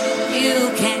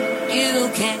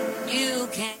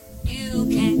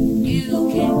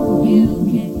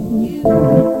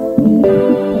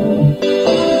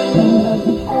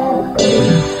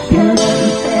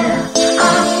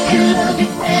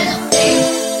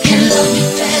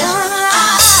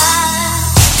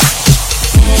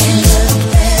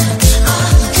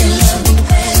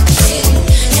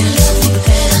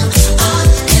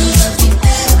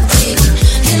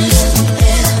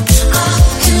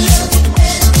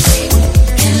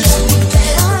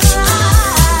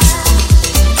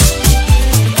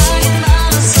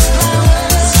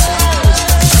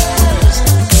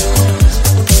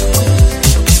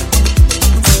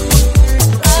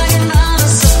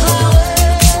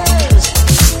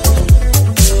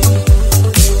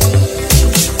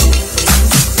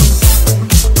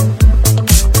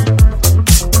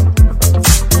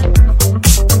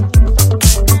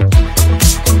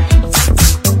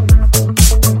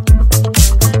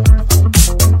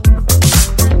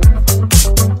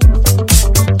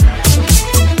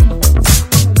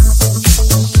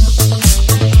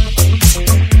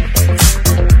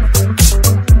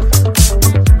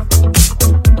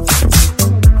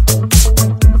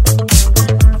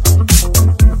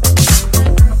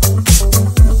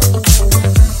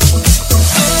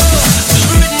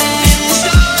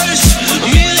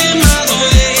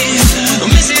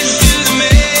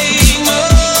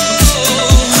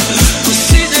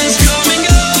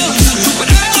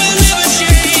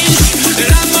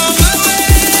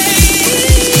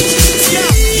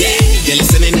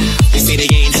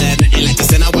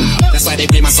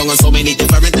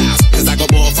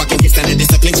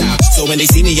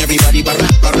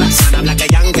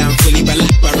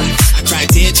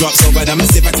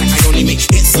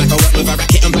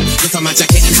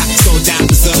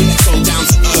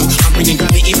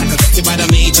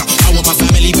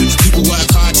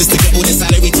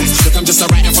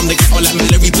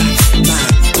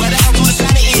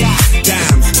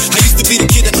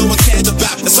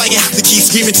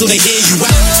 Till they hear you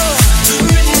out.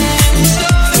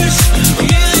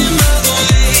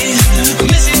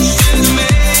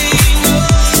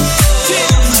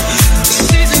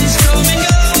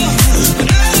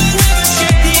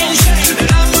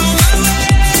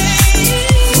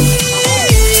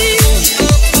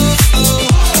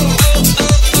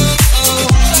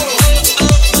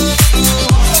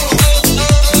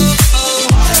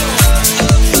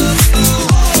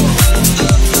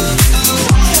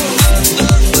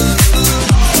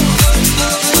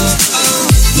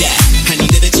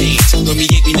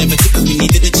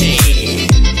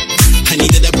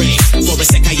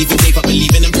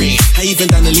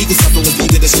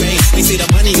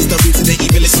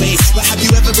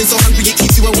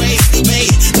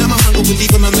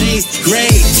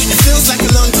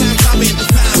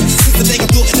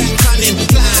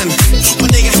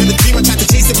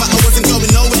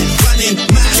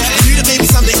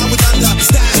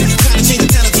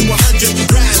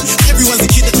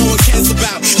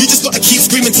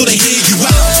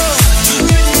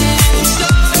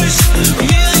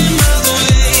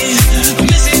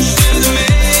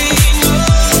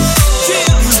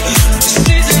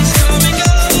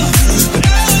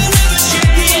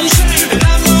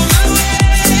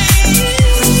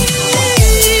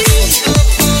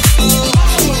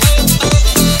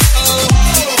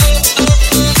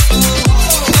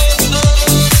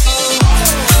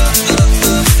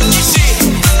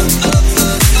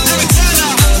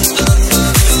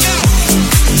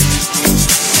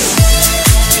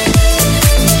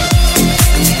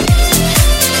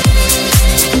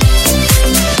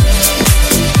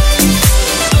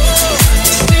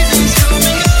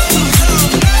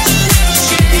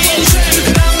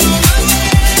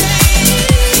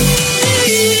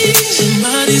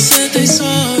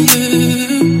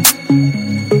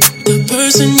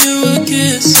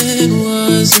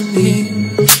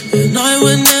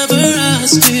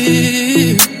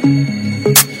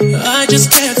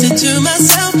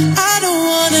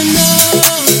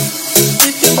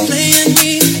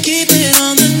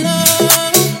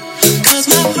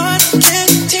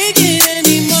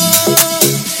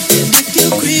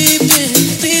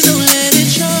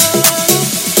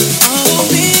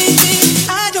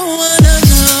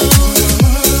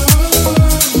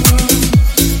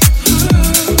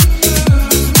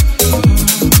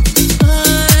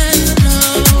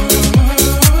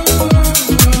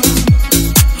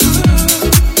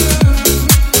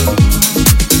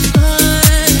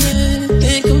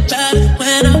 better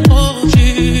when I hold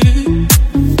you.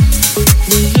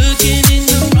 We're looking in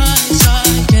your eyes, I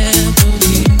can't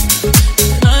believe,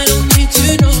 and I don't need to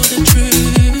know the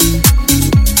truth.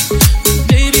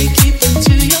 Baby, keep it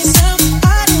to yourself.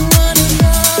 I don't wanna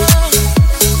know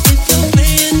if you're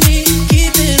playing me.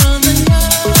 Keep it on the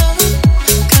low,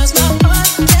 'cause my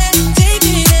heart can't take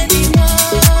it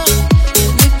anymore.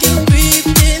 And if you're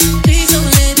breathing, please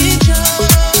don't let it show.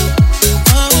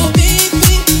 Oh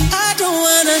baby, I don't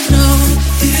wanna know.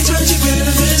 It's what you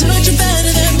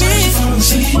better than me.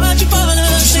 What you fall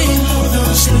asleep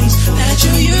that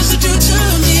you used to do to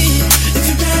me. If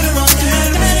you're better off that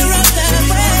way,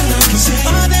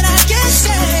 all that I can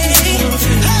say,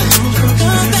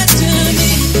 come back to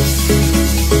me.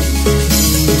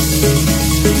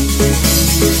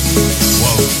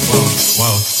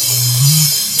 Whoa.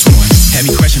 Had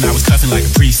me crushing, I was cuffing like a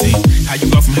precinct. How you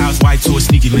go from housewife to a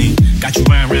sneaky link? Got you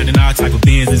riding around in all type of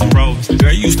Benzes and Rolls.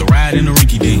 Girl, you used to ride in the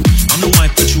rinky dink. I'm the one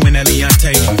put you in that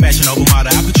Leontay. Fashion over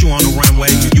model, I put you on the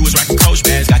runway. You was rocking Coach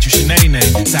bags, got you Sinead.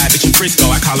 Side bitch in Frisco,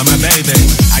 I call her my baby.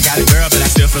 I got a girl, but I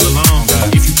still feel alone.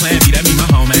 If you plan me, that mean my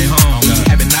home ain't home.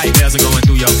 Having nightmares are going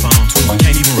through your phone.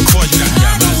 Can't even record you, got me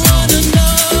out my zone.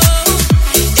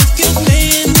 If you're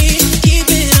playing me, keep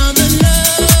it on the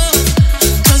low,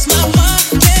 'cause my heart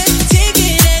can't take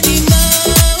it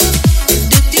anymore.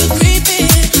 And if you're creeping,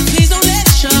 please don't let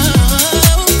it show.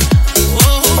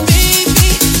 Oh baby,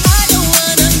 I don't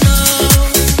wanna know.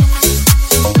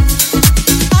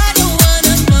 I don't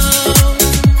wanna know.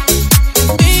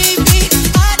 Baby,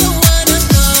 I don't wanna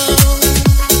know.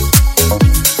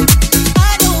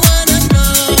 I don't wanna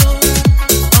know.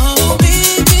 Oh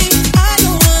baby, I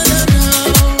don't wanna know.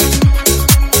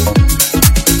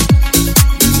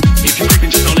 If you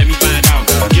creeping, just don't let me find out.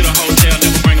 Get a hotel,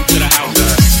 never bring him to the house.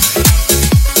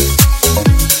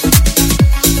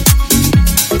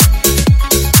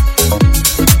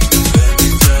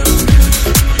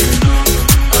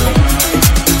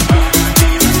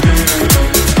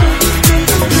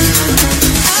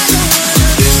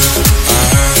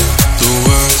 The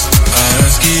words I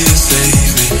ask you to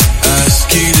save me, ask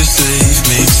you to save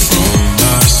me from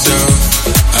myself.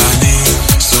 I need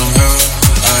some help.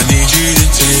 I need you to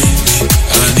take me.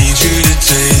 I need you to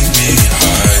take me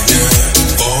higher.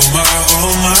 All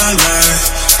my life,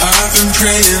 I've been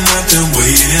praying, I've been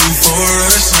waiting for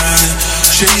a sign.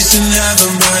 Chasing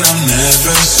heaven, but I'm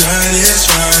never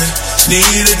satisfied.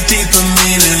 Need a deeper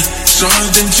meaning,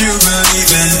 something to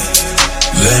believe in.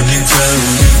 Let me tell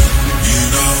you, you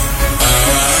know,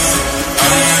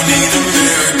 I need a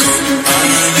miracle.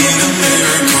 I need a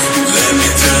miracle. Let me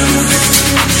tell you,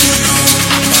 you know,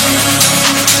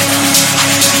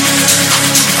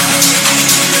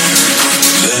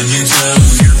 let me tell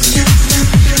you.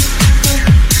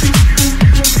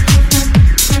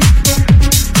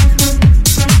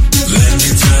 Let me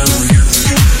tell you.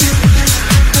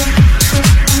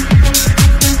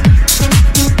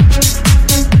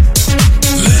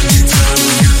 Let me tell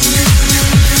you.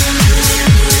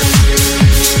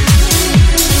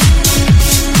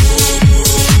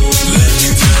 Let me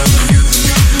tell you.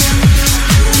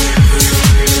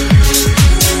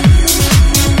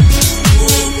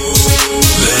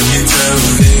 Let me tell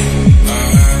you. I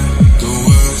had the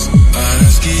words, I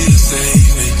ask you to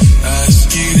save me. Ask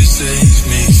you to save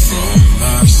me from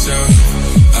myself.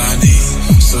 I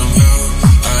need some help.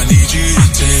 I need you to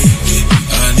take me.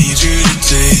 I need you to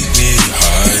take me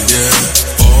higher.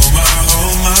 All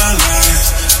my life,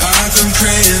 I've been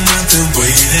praying, I've been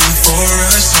waiting for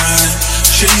a sign.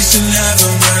 Chasing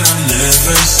heaven, but I'm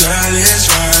never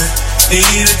satisfied.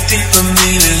 Need a deeper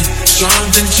meaning,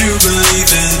 something to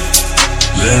believe in.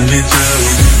 Let me tell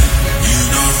you, you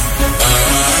know,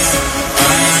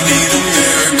 I need a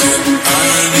miracle.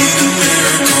 I need a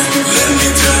miracle. Let me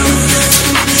tell you,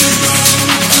 you know,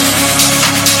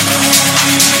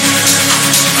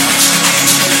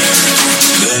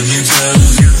 let me tell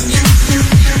you.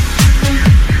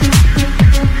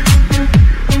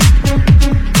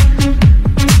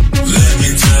 Let me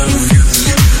tell you.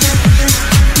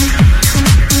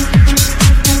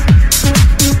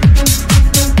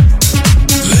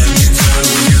 Let me tell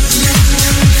you.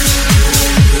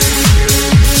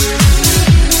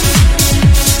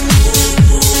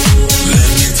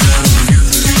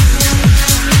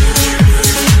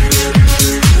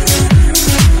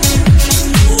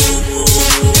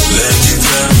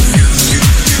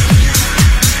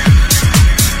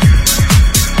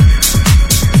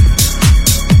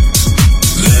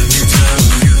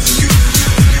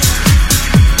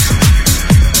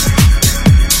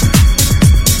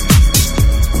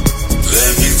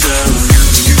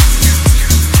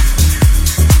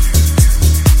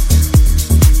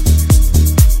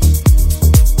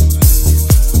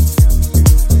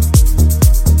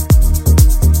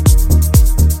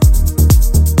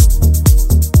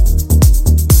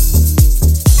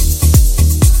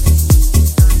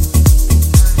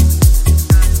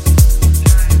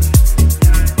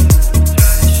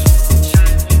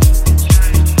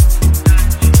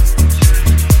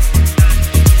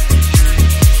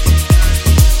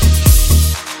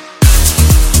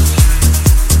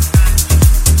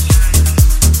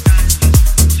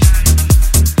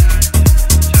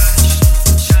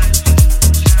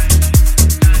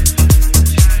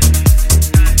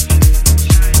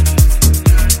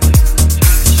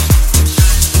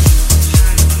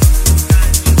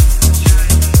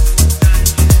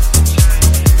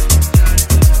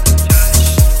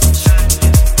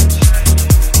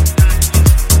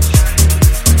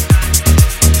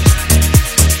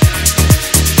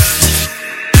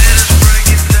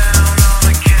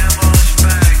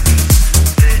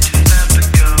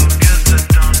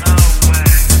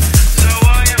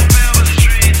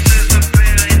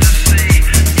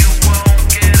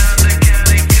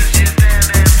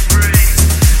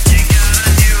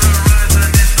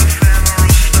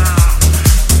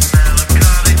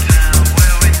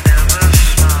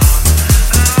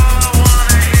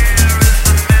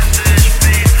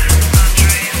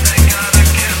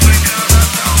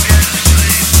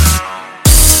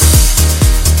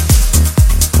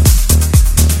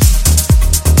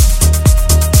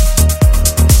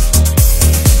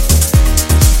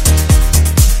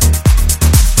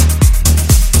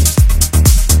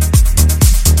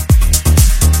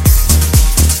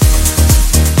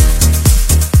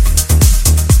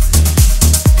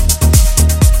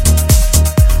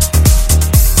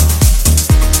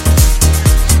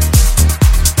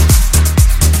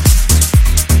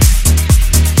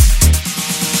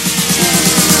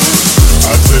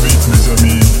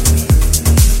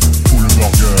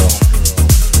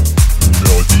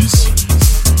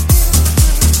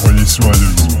 Mix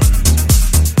Radio.